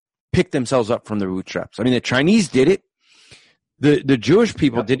pick themselves up from the bootstraps? I mean, the Chinese did it. The Jewish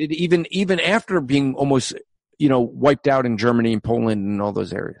people did it even after being almost, wiped out in Germany and Poland and all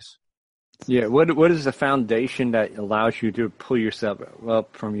those areas. Yeah. What is the foundation that allows you to pull yourself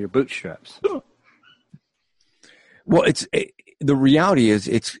up from your bootstraps? Well, the reality is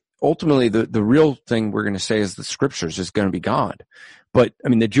it's ultimately the real thing we're going to say is the scriptures is going to be God. But I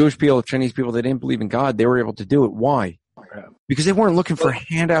mean, the Jewish people, the Chinese people, they didn't believe in God. They were able to do it. Why? Because they weren't looking for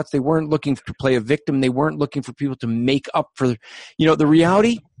handouts. They weren't looking to play a victim. They weren't looking for people to make up for, the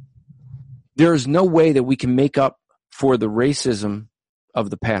reality. There is no way that we can make up for the racism of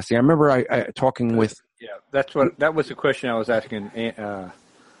the past. Yeah, I remember I talking with. Yeah, that was the question I was asking him.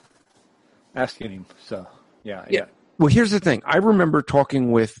 So Yeah. Well, here's the thing. I remember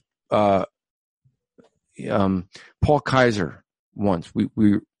talking with Paul Kaiser once.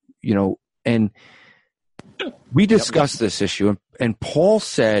 We and we discussed this issue, and Paul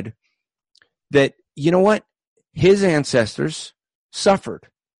said that, you know what? His ancestors suffered.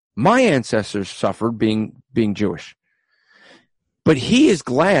 My ancestors suffered being Jewish. But he is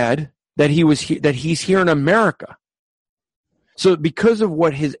glad that he's here in America. So because of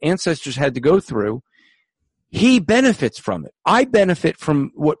what his ancestors had to go through, he benefits from it. I benefit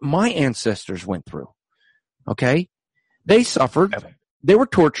from what my ancestors went through. Okay? They suffered. They were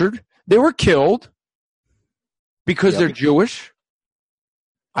tortured. They were killed because they're Jewish.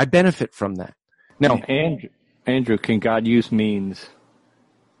 I benefit from that. Now, Andrew, can God use means?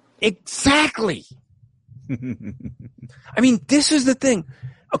 Exactly. I mean, this is the thing.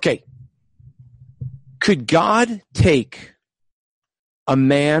 Okay. Could God take a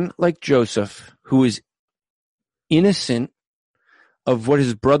man like Joseph, who is innocent of what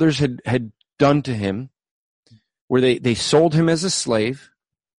his brothers had done to him, where they sold him as a slave?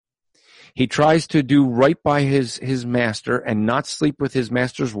 He tries to do right by his master and not sleep with his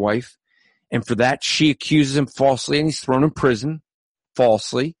master's wife. And for that, she accuses him falsely, and he's thrown in prison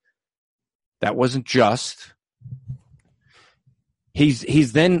falsely. That wasn't just.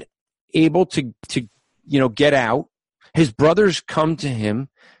 He's then able to get out. His brothers come to him,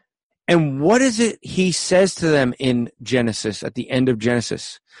 and what is it he says to them in Genesis, at the end of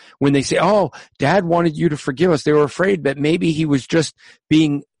Genesis, when they say, "Oh, Dad wanted you to forgive us"? They were afraid that maybe he was just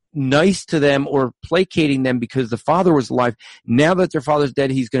being nice to them or placating them because the father was alive. Now that their father's dead,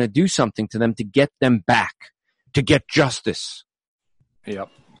 he's going to do something to them to get them back, to get justice. Yep.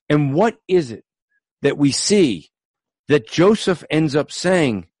 And what is it that we see that Joseph ends up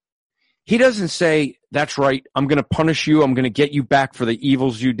saying? He doesn't say, "That's right, I'm going to punish you, I'm going to get you back for the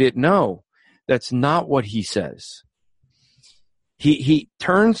evils you did." No, that's not what he says. He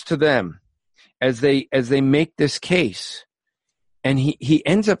turns to them as they make this case. And he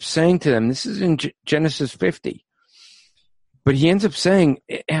ends up saying to them, this is in Genesis 50, but he ends up saying,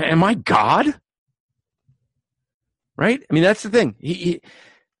 "Am I God?" Right? I mean, that's the thing. He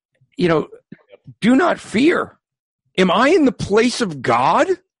do not fear. Am I in the place of God?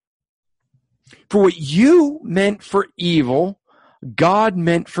 For what you meant for evil, God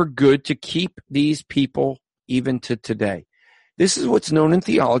meant for good, to keep these people even to today. This is what's known in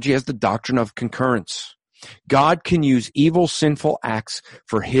theology as the doctrine of concurrence. God can use evil, sinful acts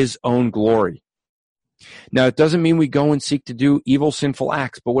for his own glory. Now, it doesn't mean we go and seek to do evil, sinful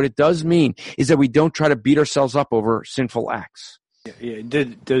acts, but what it does mean is that we don't try to beat ourselves up over sinful acts. Yeah.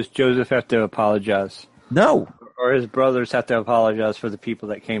 Does Joseph have to apologize? No. Or his brothers have to apologize for the people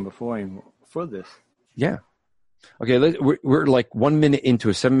that came before him for this? Yeah. Okay, we're like 1 minute into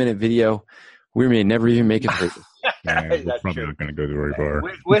a 7-minute video. We may never even make it through. Yeah, we're probably not going to go very far.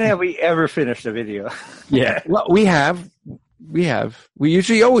 When have we ever finished a video? Yeah. Well, we have. We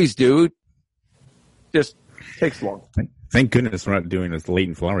usually always do. Just takes long. Thank goodness we're not doing this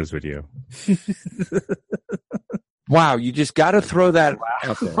Leighton Flowers video. Wow, you just got to throw that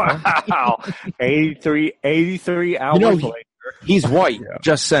out there. Huh? Wow. 83 hours later. He's white,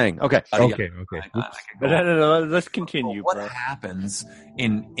 just saying. Okay. Okay. No, let's continue, what bro. happens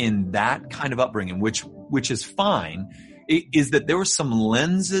in that kind of upbringing, which is fine, is that there were some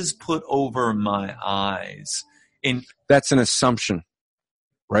lenses put over my eyes. That's an assumption,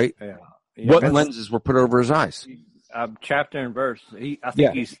 right? Yeah. What lenses were put over his eyes? Chapter and verse. I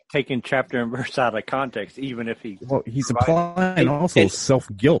think he's taking chapter and verse out of context, even if he... Well, he's applying also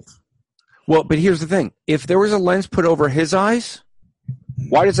self-guilt. Well, but here's the thing. If there was a lens put over his eyes,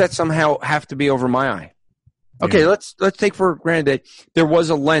 why does that somehow have to be over my eye? Okay, let's take for granted that there was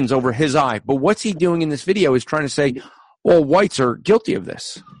a lens over his eye. But what's he doing in this video is trying to say all whites are guilty of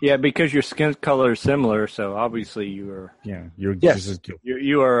this. Yeah, because your skin color is similar, so obviously you are... Yeah, you're yes. just as guilty.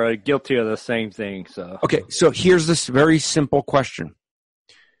 You are guilty of the same thing, so... Okay, so here's this very simple question.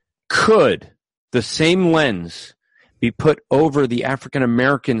 Could the same lens be put over the African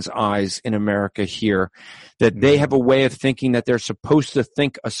Americans' eyes in America here, that they have a way of thinking that they're supposed to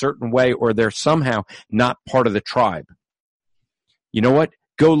think a certain way, or they're somehow not part of the tribe? You know what?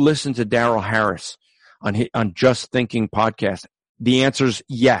 Go listen to Daryl Harris on Just Thinking podcast. The answer is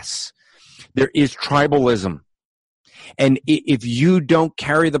yes. There is tribalism. And if you don't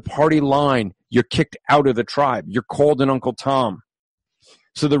carry the party line, you're kicked out of the tribe. You're called an Uncle Tom.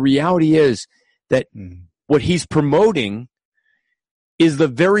 So the reality is that what he's promoting is the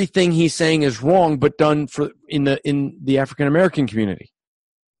very thing he's saying is wrong, but done in the African American community.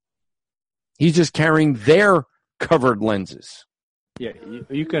 He's just carrying their covered lenses. Yeah,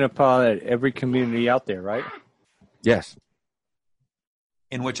 you can apply that every community out there, right? Yes.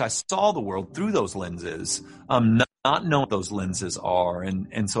 In which I saw the world through those lenses, not knowing what those lenses are.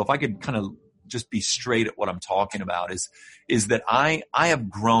 And so if I could kind of just be straight at what I'm talking about is that I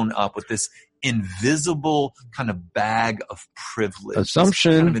have grown up with this invisible kind of bag of privilege.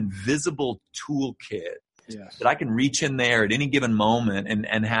 Assumption. Kind of invisible toolkit. Yes. That I can reach in there at any given moment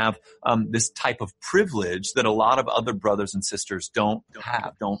and have this type of privilege that a lot of other brothers and sisters don't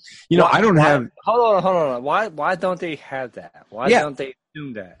have. I don't have. Hold on. Why don't they have that? Why don't they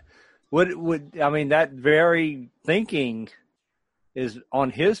assume that? That very thinking is on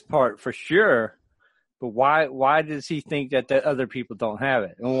his part for sure. But why does he think that the other people don't have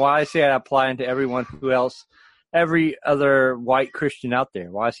it? And why is that applying to everyone else, every other white Christian out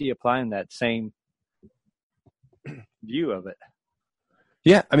there? Why is he applying that same view of it?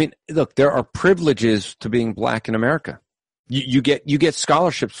 Yeah, I mean, look, there are privileges to being black in America. You get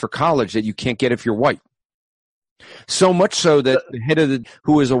scholarships for college that you can't get if you're white. So much so that the head of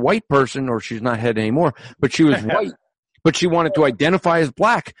who is a white person, or she's not head anymore, but she was white, but she wanted to identify as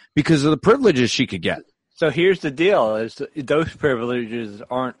black because of the privileges she could get. So here's the deal: is those privileges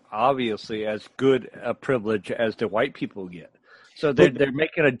aren't obviously as good a privilege as the white people get. So they're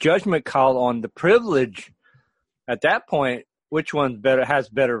making a judgment call on the privilege. At that point, which one has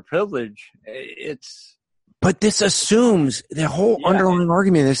better privilege? But this assumes the whole underlying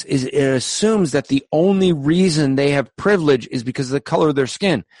argument of this is it assumes that the only reason they have privilege is because of the color of their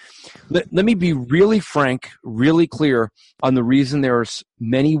skin. Let me be really frank, really clear on the reason there are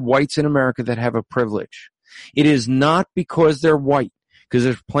many whites in America that have a privilege. It is not because they're white, because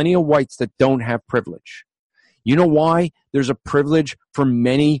there's plenty of whites that don't have privilege. You know why there's a privilege for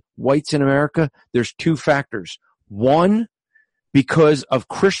many whites in America? There's two factors. One, because of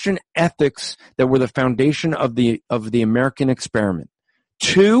Christian ethics that were the foundation of the American experiment.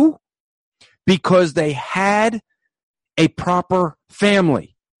 Two, because they had a proper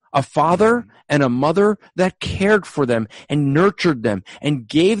family, a father and a mother that cared for them and nurtured them and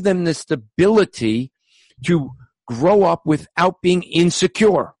gave them the stability to grow up without being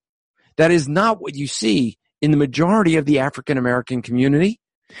insecure. That is not what you see in the majority of the African American community.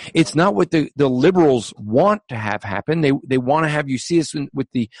 It's not what the liberals want to have happen. They want to have you see this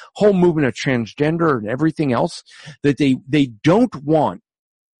with the whole movement of transgender and everything else, that they don't want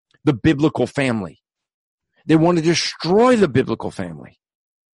the biblical family. They want to destroy the biblical family.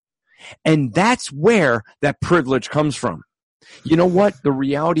 And that's where that privilege comes from. You know what? The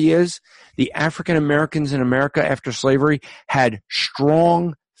reality is the African Americans in America after slavery had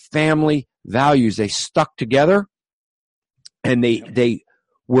strong family values. They stuck together and they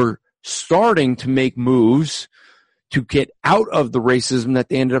were starting to make moves to get out of the racism that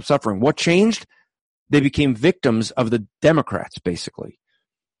they ended up suffering. What changed? They became victims of the Democrats, basically.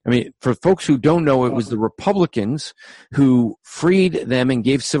 I mean, for folks who don't know, it was the Republicans who freed them and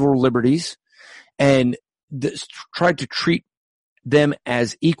gave civil liberties and tried to treat them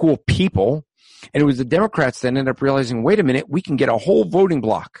as equal people. And it was the Democrats that ended up realizing, wait a minute, we can get a whole voting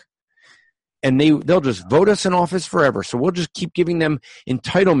block. And they'll just vote us in office forever. So we'll just keep giving them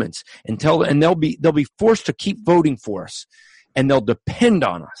entitlements and they'll be forced to keep voting for us, and they'll depend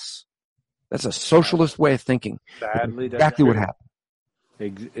on us. That's a socialist way of thinking. Sadly, exactly what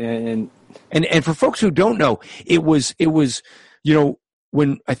happened. And for folks who don't know, it was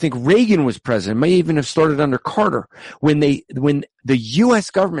when I think Reagan was president, may even have started under Carter, when the U.S.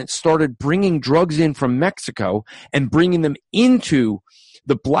 government started bringing drugs in from Mexico and bringing them into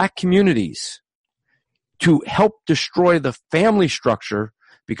the black communities to help destroy the family structure,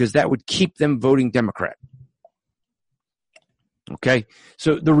 because that would keep them voting Democrat. Okay?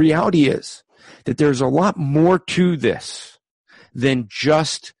 So the reality is that there's a lot more to this than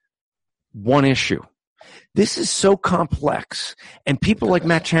just one issue. This is so complex, and people like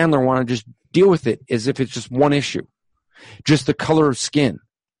Matt Chandler want to just deal with it as if it's just one issue, just the color of skin,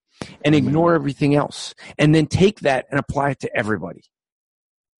 and ignore everything else, and then take that and apply it to everybody.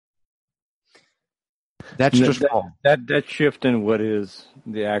 That's just wrong. That shift in what is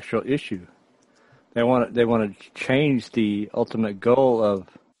the actual issue. They want to change the ultimate goal of,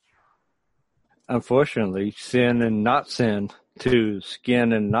 unfortunately, sin and not sin to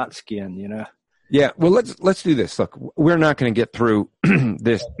skin and not skin. You know. Yeah. Well, let's do this. Look, we're not going to get through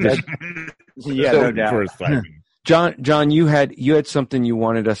this. Yeah, no doubt. John, you had something you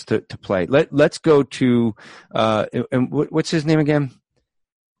wanted us to play. Let's go to and what's his name again?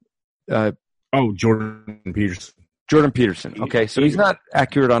 Jordan Peterson. Jordan Peterson. Okay, so he's not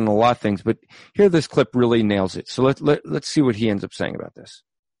accurate on a lot of things, but here this clip really nails it. So let's see what he ends up saying about this.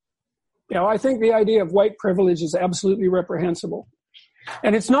 I think the idea of white privilege is absolutely reprehensible.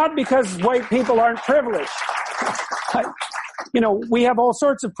 And it's not because white people aren't privileged. We have all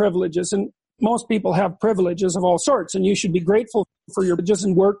sorts of privileges, and most people have privileges of all sorts, and you should be grateful for your privileges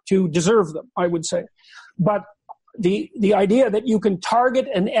and work to deserve them, I would say. But the idea that you can target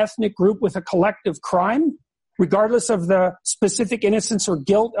an ethnic group with a collective crime, regardless of the specific innocence or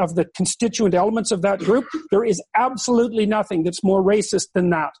guilt of the constituent elements of that group, there is absolutely nothing that's more racist than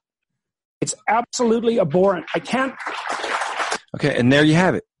that. It's absolutely abhorrent. I can't... Okay, and there you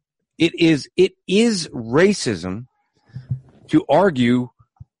have it. It is racism to argue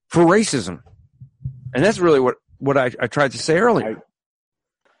for racism. And that's really what I tried to say earlier.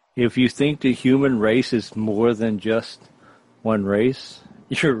 If you think the human race is more than just one race,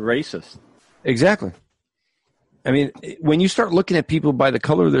 you're racist. Exactly. I mean, when you start looking at people by the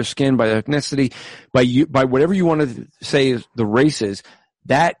color of their skin, by their ethnicity, by whatever you want to say is the races,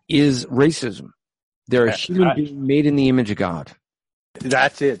 that is racism. They're a human being made in the image of God.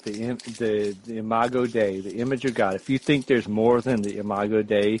 That's it. The Imago Dei, the image of God. If you think there's more than the Imago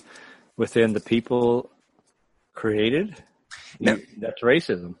Dei within the people created, now, that's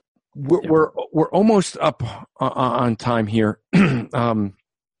racism. We're almost up on time here.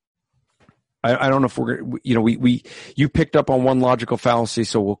 I don't know if you picked up on one logical fallacy,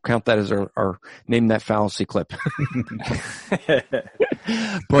 so we'll count that as our name that fallacy clip.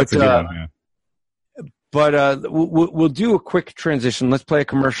 But we'll do a quick transition. Let's play a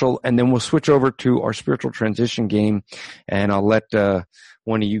commercial, and then we'll switch over to our spiritual transition game, and I'll let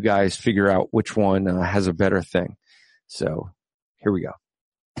one of you guys figure out which one has a better thing. So here we go.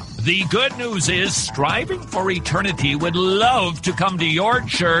 The good news is Striving for Eternity would love to come to your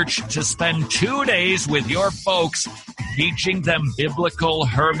church to spend 2 days with your folks teaching them biblical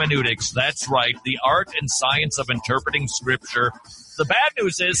hermeneutics. That's right, the art and science of interpreting Scripture. The bad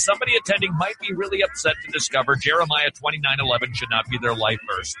news is somebody attending might be really upset to discover Jeremiah 29:11 should not be their life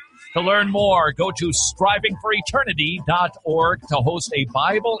verse. To learn more, go to strivingforeternity.org to host a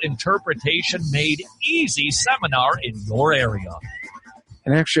Bible Interpretation Made Easy seminar in your area.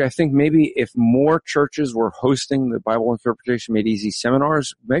 And actually, I think maybe if more churches were hosting the Bible Interpretation Made Easy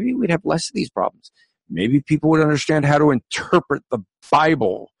seminars, maybe we'd have less of these problems. Maybe people would understand how to interpret the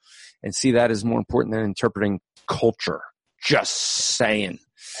Bible and see that as more important than interpreting culture. Just saying.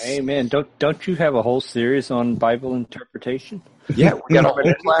 Amen. Don't you have a whole series on Bible interpretation? Yeah, we got a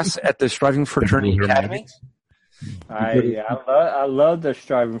whole class at the Striving for Eternity Academy. I love the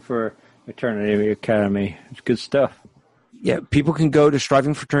Striving for Eternity Academy. It's good stuff. Yeah, people can go to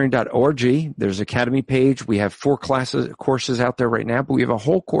strivingforeternity.org. There's an academy page. We have 4 courses out there right now, but we have a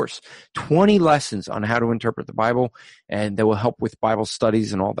whole course, 20 lessons on how to interpret the Bible, and that will help with Bible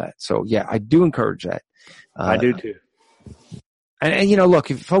studies and all that. So, yeah, I do encourage that. I do too. And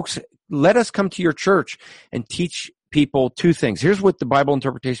look, if folks, let us come to your church and teach people 2 things. Here's what the Bible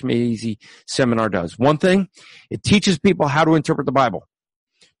Interpretation Made Easy seminar does. One thing, it teaches people how to interpret the Bible.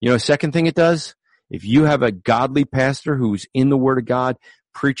 Second thing it does, if you have a godly pastor who's in the Word of God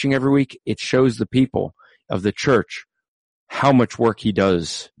preaching every week, it shows the people of the church how much work he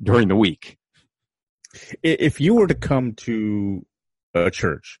does during the week. If you were to come to a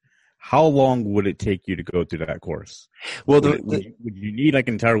church, how long would it take you to go through that course? Well, would you need like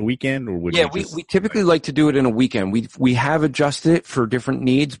an entire weekend, or would we typically like to do it in a weekend. We have adjusted it for different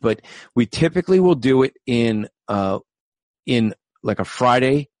needs, but we typically will do it in like a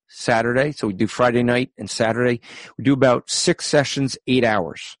Friday, Saturday. So we do Friday night and Saturday. We do about 6 sessions, 8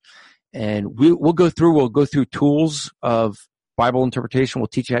 hours. And we'll go through tools of Bible interpretation. We'll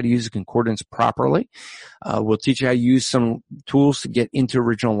teach you how to use the concordance properly. We'll teach you how to use some tools to get into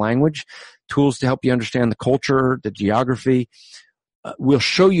original language, tools to help you understand the culture, the geography. We'll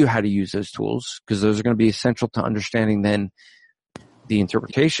show you how to use those tools because those are going to be essential to understanding then the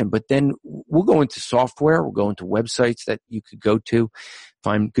interpretation. But then we'll go into software. We'll go into websites that you could go to,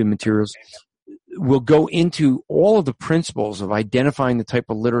 find good materials. We'll go into all of the principles of identifying the type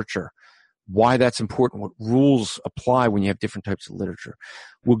of literature, why that's important, what rules apply when you have different types of literature.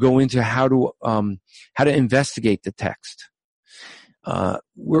 We'll go into how to investigate the text.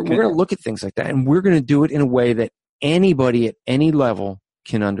 We're going to look at things like that, and we're going to do it in a way that anybody at any level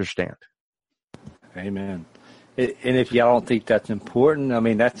can understand. Amen. And if y'all don't think that's important, I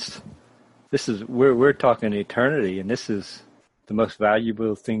mean, we're talking eternity, and this is the most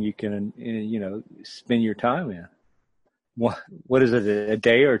valuable thing you can, spend your time in. What is it, a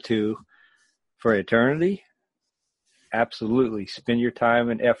day or 2 for eternity? Absolutely. Spend your time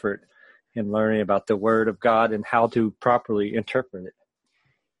and effort in learning about the Word of God and how to properly interpret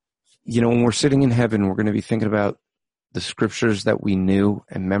it. When we're sitting in heaven, we're going to be thinking about the scriptures that we knew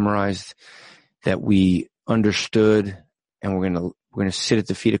and memorized, that we understood, and we're going to We're going to sit at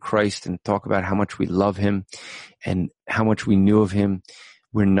the feet of Christ and talk about how much we love him and how much we knew of him.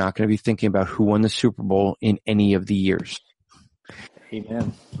 We're not going to be thinking about who won the Super Bowl in any of the years.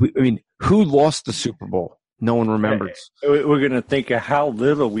 Amen. Who lost the Super Bowl? No one remembers. We're going to think of how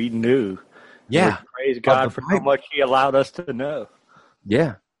little we knew. Yeah. Praise God for how much he allowed us to know.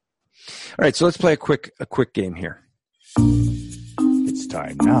 Yeah. All right, so let's play a quick game here. It's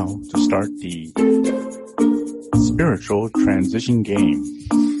time now to start the spiritual transition game.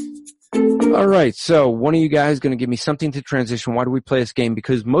 All right, so one of you guys is going to give me something to transition. Why do we play this game?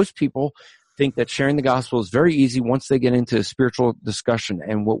 Because most people think that sharing the gospel is very easy once they get into a spiritual discussion.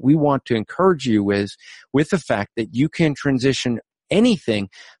 And what we want to encourage you is with the fact that you can transition anything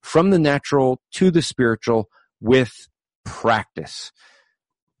from the natural to the spiritual with practice.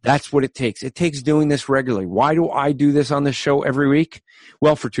 That's what it takes. It takes doing this regularly. Why do I do this on this show every week?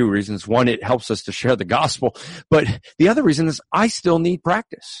 Well, for two reasons. One, it helps us to share the gospel. But the other reason is I still need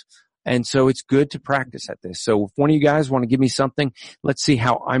practice. And so it's good to practice at this. So if one of you guys want to give me something, let's see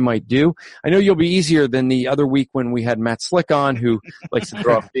how I might do. I know you'll be easier than the other week when we had Matt Slick on, who likes to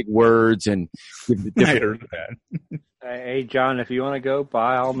throw out big words and give the different. I heard that. Hey, John, if you want to go,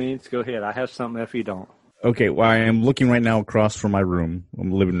 by all means, go ahead. I have something if you don't. Okay, well, I am looking right now across from my room,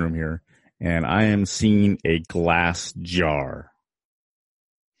 living room here, and I am seeing a glass jar.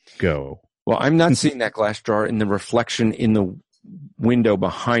 Go. Well, I'm not seeing that glass jar in the reflection in the window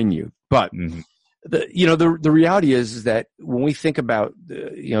behind you, but the reality is that when we think about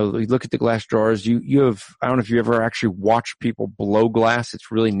we look at the glass jars, you have, I don't know if you ever actually watched people blow glass.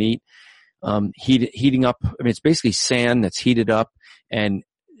 It's really neat. Heating up. I mean, it's basically sand that's heated up, and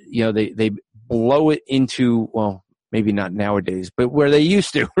they blow it into, well, maybe not nowadays, but where they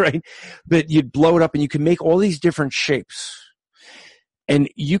used to, right? But you'd blow it up and you can make all these different shapes. And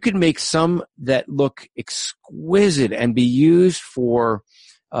you can make some that look exquisite and be used for,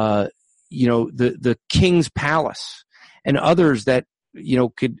 the king's palace, and others that,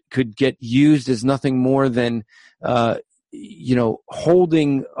 could get used as nothing more than,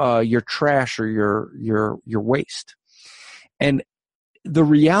 holding, your trash or your waste. And the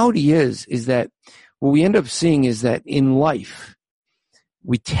reality is that what we end up seeing is that in life,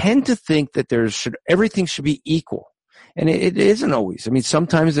 we tend to think that everything should be equal. And it isn't always. I mean,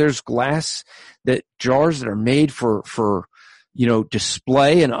 sometimes there's jars that are made for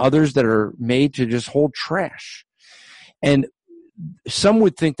display, and others that are made to just hold trash. And some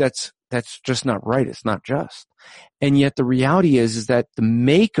would think that's just not right. It's not just. And yet the reality is that the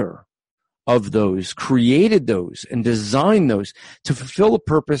maker of those created those and designed those to fulfill a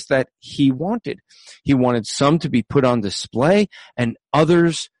purpose that he wanted. He wanted some to be put on display and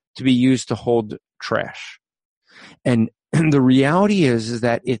others to be used to hold trash. And the reality is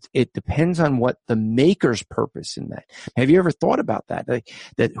that it depends on what the maker's purpose in that. Have you ever thought about that?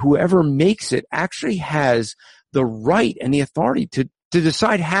 That whoever makes it actually has the right and the authority to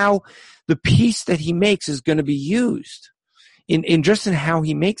decide how the piece that he makes is going to be used in how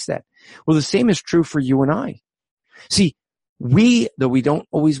he makes that. Well, the same is true for you and I. See, though we don't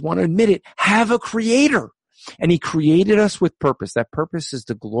always want to admit it, have a creator. And he created us with purpose. That purpose is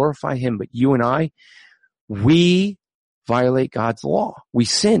to glorify him. But you and I, we violate God's law. We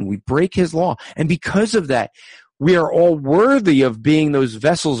sin. We break his law. And because of that, we are all worthy of being those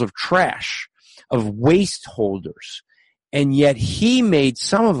vessels of trash, of waste holders. And yet he made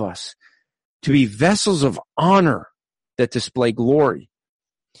some of us to be vessels of honor that display glory.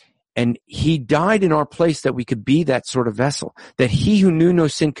 And he died in our place that we could be that sort of vessel, that he who knew no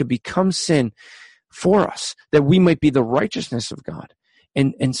sin could become sin for us, that we might be the righteousness of God.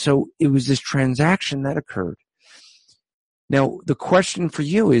 And so it was this transaction that occurred. Now, the question for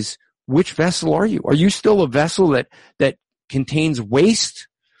you is, which vessel are you? Are you still a vessel that contains waste?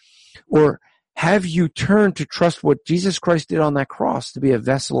 Or have you turned to trust what Jesus Christ did on that cross to be a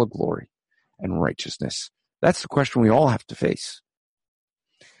vessel of glory and righteousness? That's the question we all have to face.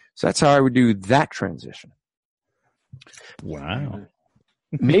 So that's how I would do that transition. Wow.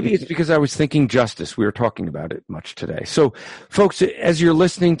 Maybe it's because I was thinking justice. We were talking about it much today. So folks, as you're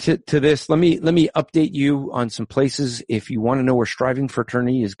listening to this, let me update you on some places if you want to know where Striving for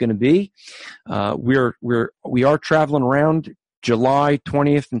Eternity is going to be. We are traveling around July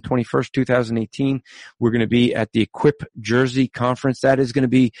 20th and 21st, 2018. We're going to be at the Equip Jersey conference. That is going to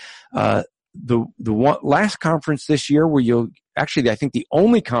be, the last conference this year where I think the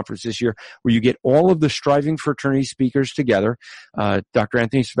only conference this year where you get all of the Striving for Eternity speakers together. Dr.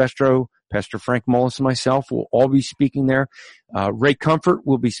 Anthony Silvestro, Pastor Frank Mullis, and myself will all be speaking there. Ray Comfort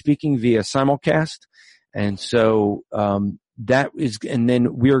will be speaking via simulcast. And so, and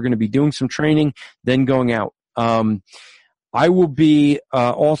then we are going to be doing some training, then going out. I will be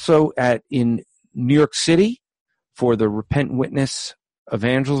also in New York City for the Repent Witness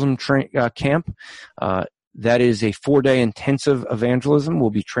Evangelism camp. That is a 4-day intensive evangelism. We'll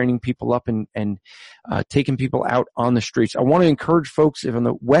be training people up and taking people out on the streets. I want to encourage folks if on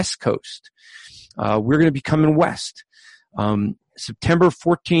the West Coast, we're going to be coming west. September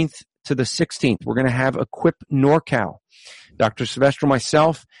 14th to the 16th, we're going to have Equip NorCal. Dr. Sylvester,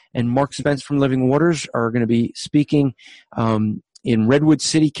 myself, and Mark Spence from Living Waters are going to be speaking in Redwood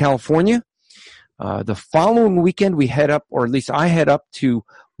City, California. The following weekend, we head up, or at least I head up to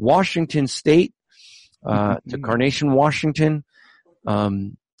Washington State, to Carnation, Washington,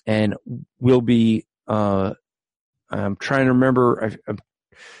 and we'll be. I'm trying to remember. I'm trying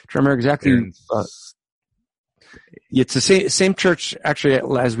to remember exactly. It's the same church actually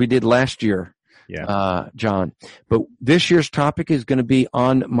as we did last year. Yeah, John. But this year's topic is going to be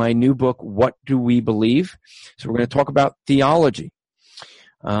on my new book, What Do We Believe? So we're going to talk about theology.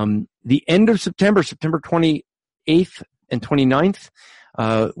 The end of September 28th and 29th,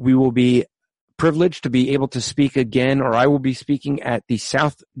 we will be privileged to be able to speak again, or I will be speaking at the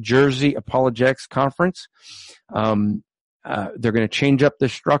South Jersey Apologetics Conference. They're going to change up the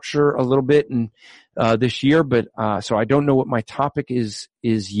structure a little bit this year, but so I don't know what my topic is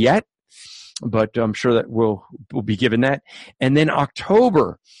yet. But I'm sure that we'll be given that. And then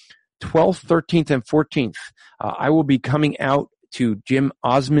October 12th, 13th, and 14th, I will be coming out to Jim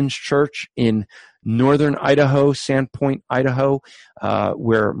Osmond's church in northern Idaho, Sandpoint, Idaho,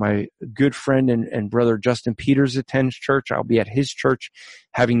 where my good friend and brother Justin Peters attends church. I'll be at his church,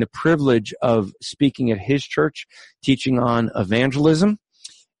 having the privilege of speaking at his church, teaching on evangelism.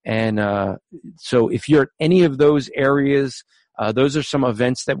 And so if you're at any of those areas, those are some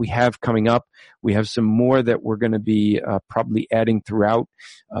events that we have coming up. We have some more that we're going to be probably adding throughout.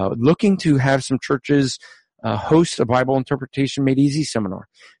 Looking to have some churches host a Bible Interpretation Made Easy seminar.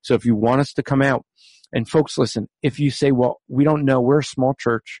 So if you want us to come out, and folks, listen, if you say, well, we don't know, we're a small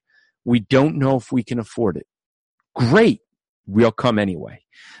church, we don't know if we can afford it. Great. We'll come anyway.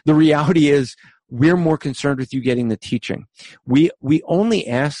 The reality is, we're more concerned with you getting the teaching. We only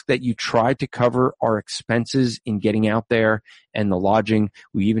ask that you try to cover our expenses in getting out there and the lodging.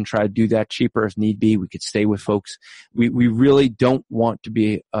 We even try to do that cheaper if need be. We could stay with folks. We really don't want to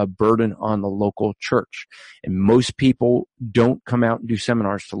be a burden on the local church. And most people don't come out and do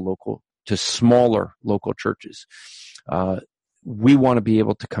seminars to smaller local churches. We want to be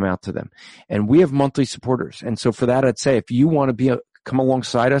able to come out to them. And we have monthly supporters. And so for that, I'd say if you want to come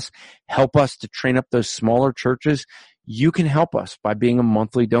alongside us, help us to train up those smaller churches, you can help us by being a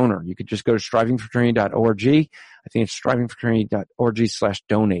monthly donor. You could just go to strivingforfraternity.org. I think it's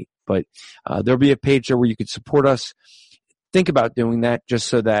strivingforfraternity.org/donate. But there'll be a page there where you could support us. Think about doing that just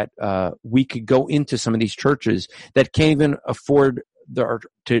so that we could go into some of these churches that can't even afford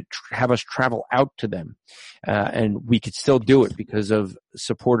to have us travel out to them. And we could still do it because of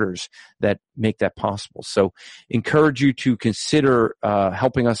supporters that make that possible. So encourage you to consider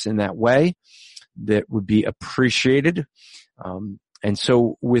helping us in that way. That would be appreciated. And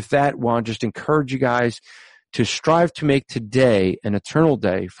so with that, I want to just encourage you guys to strive to make today an eternal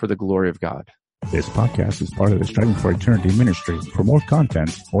day for the glory of God. This podcast is part of the Striving for Eternity ministry. For more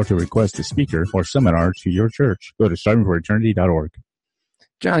content or to request a speaker or seminar to your church, go to strivingforeternity.org.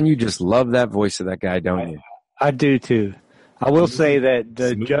 John, you just love that voice of that guy, don't you? I do too. I will say that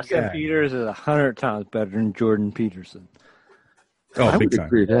Justin Peters is 100 times better than Jordan Peterson. Oh, I would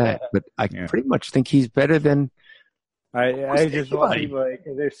agree with that, but I pretty much think he's better than. I just want people,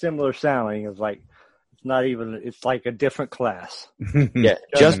 they're similar sounding. It's like it's not even. It's like a different class. Yeah,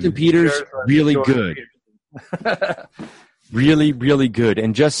 Justin Peters, really good. Really, really good.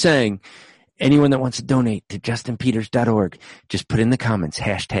 And just saying, anyone that wants to donate to justinpeters.org, just put in the comments,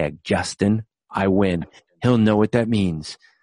 #Justin, I win. He'll know what that means.